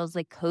essentials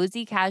like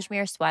cozy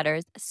cashmere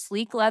sweaters,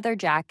 sleek leather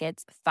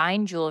jackets,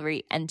 fine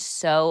jewelry, and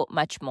so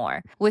much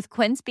more. With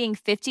Quince being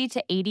 50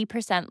 to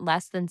 80%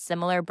 less than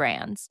similar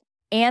brands.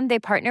 And they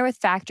partner with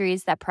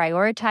factories that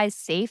prioritize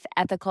safe,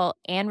 ethical,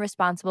 and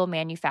responsible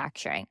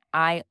manufacturing.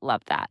 I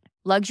love that.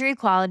 Luxury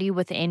quality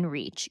within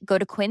reach. Go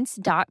to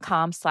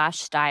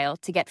quince.com/style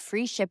to get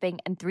free shipping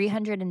and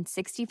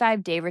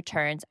 365-day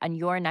returns on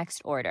your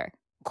next order.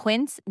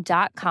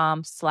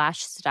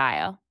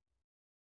 Quince.com/style.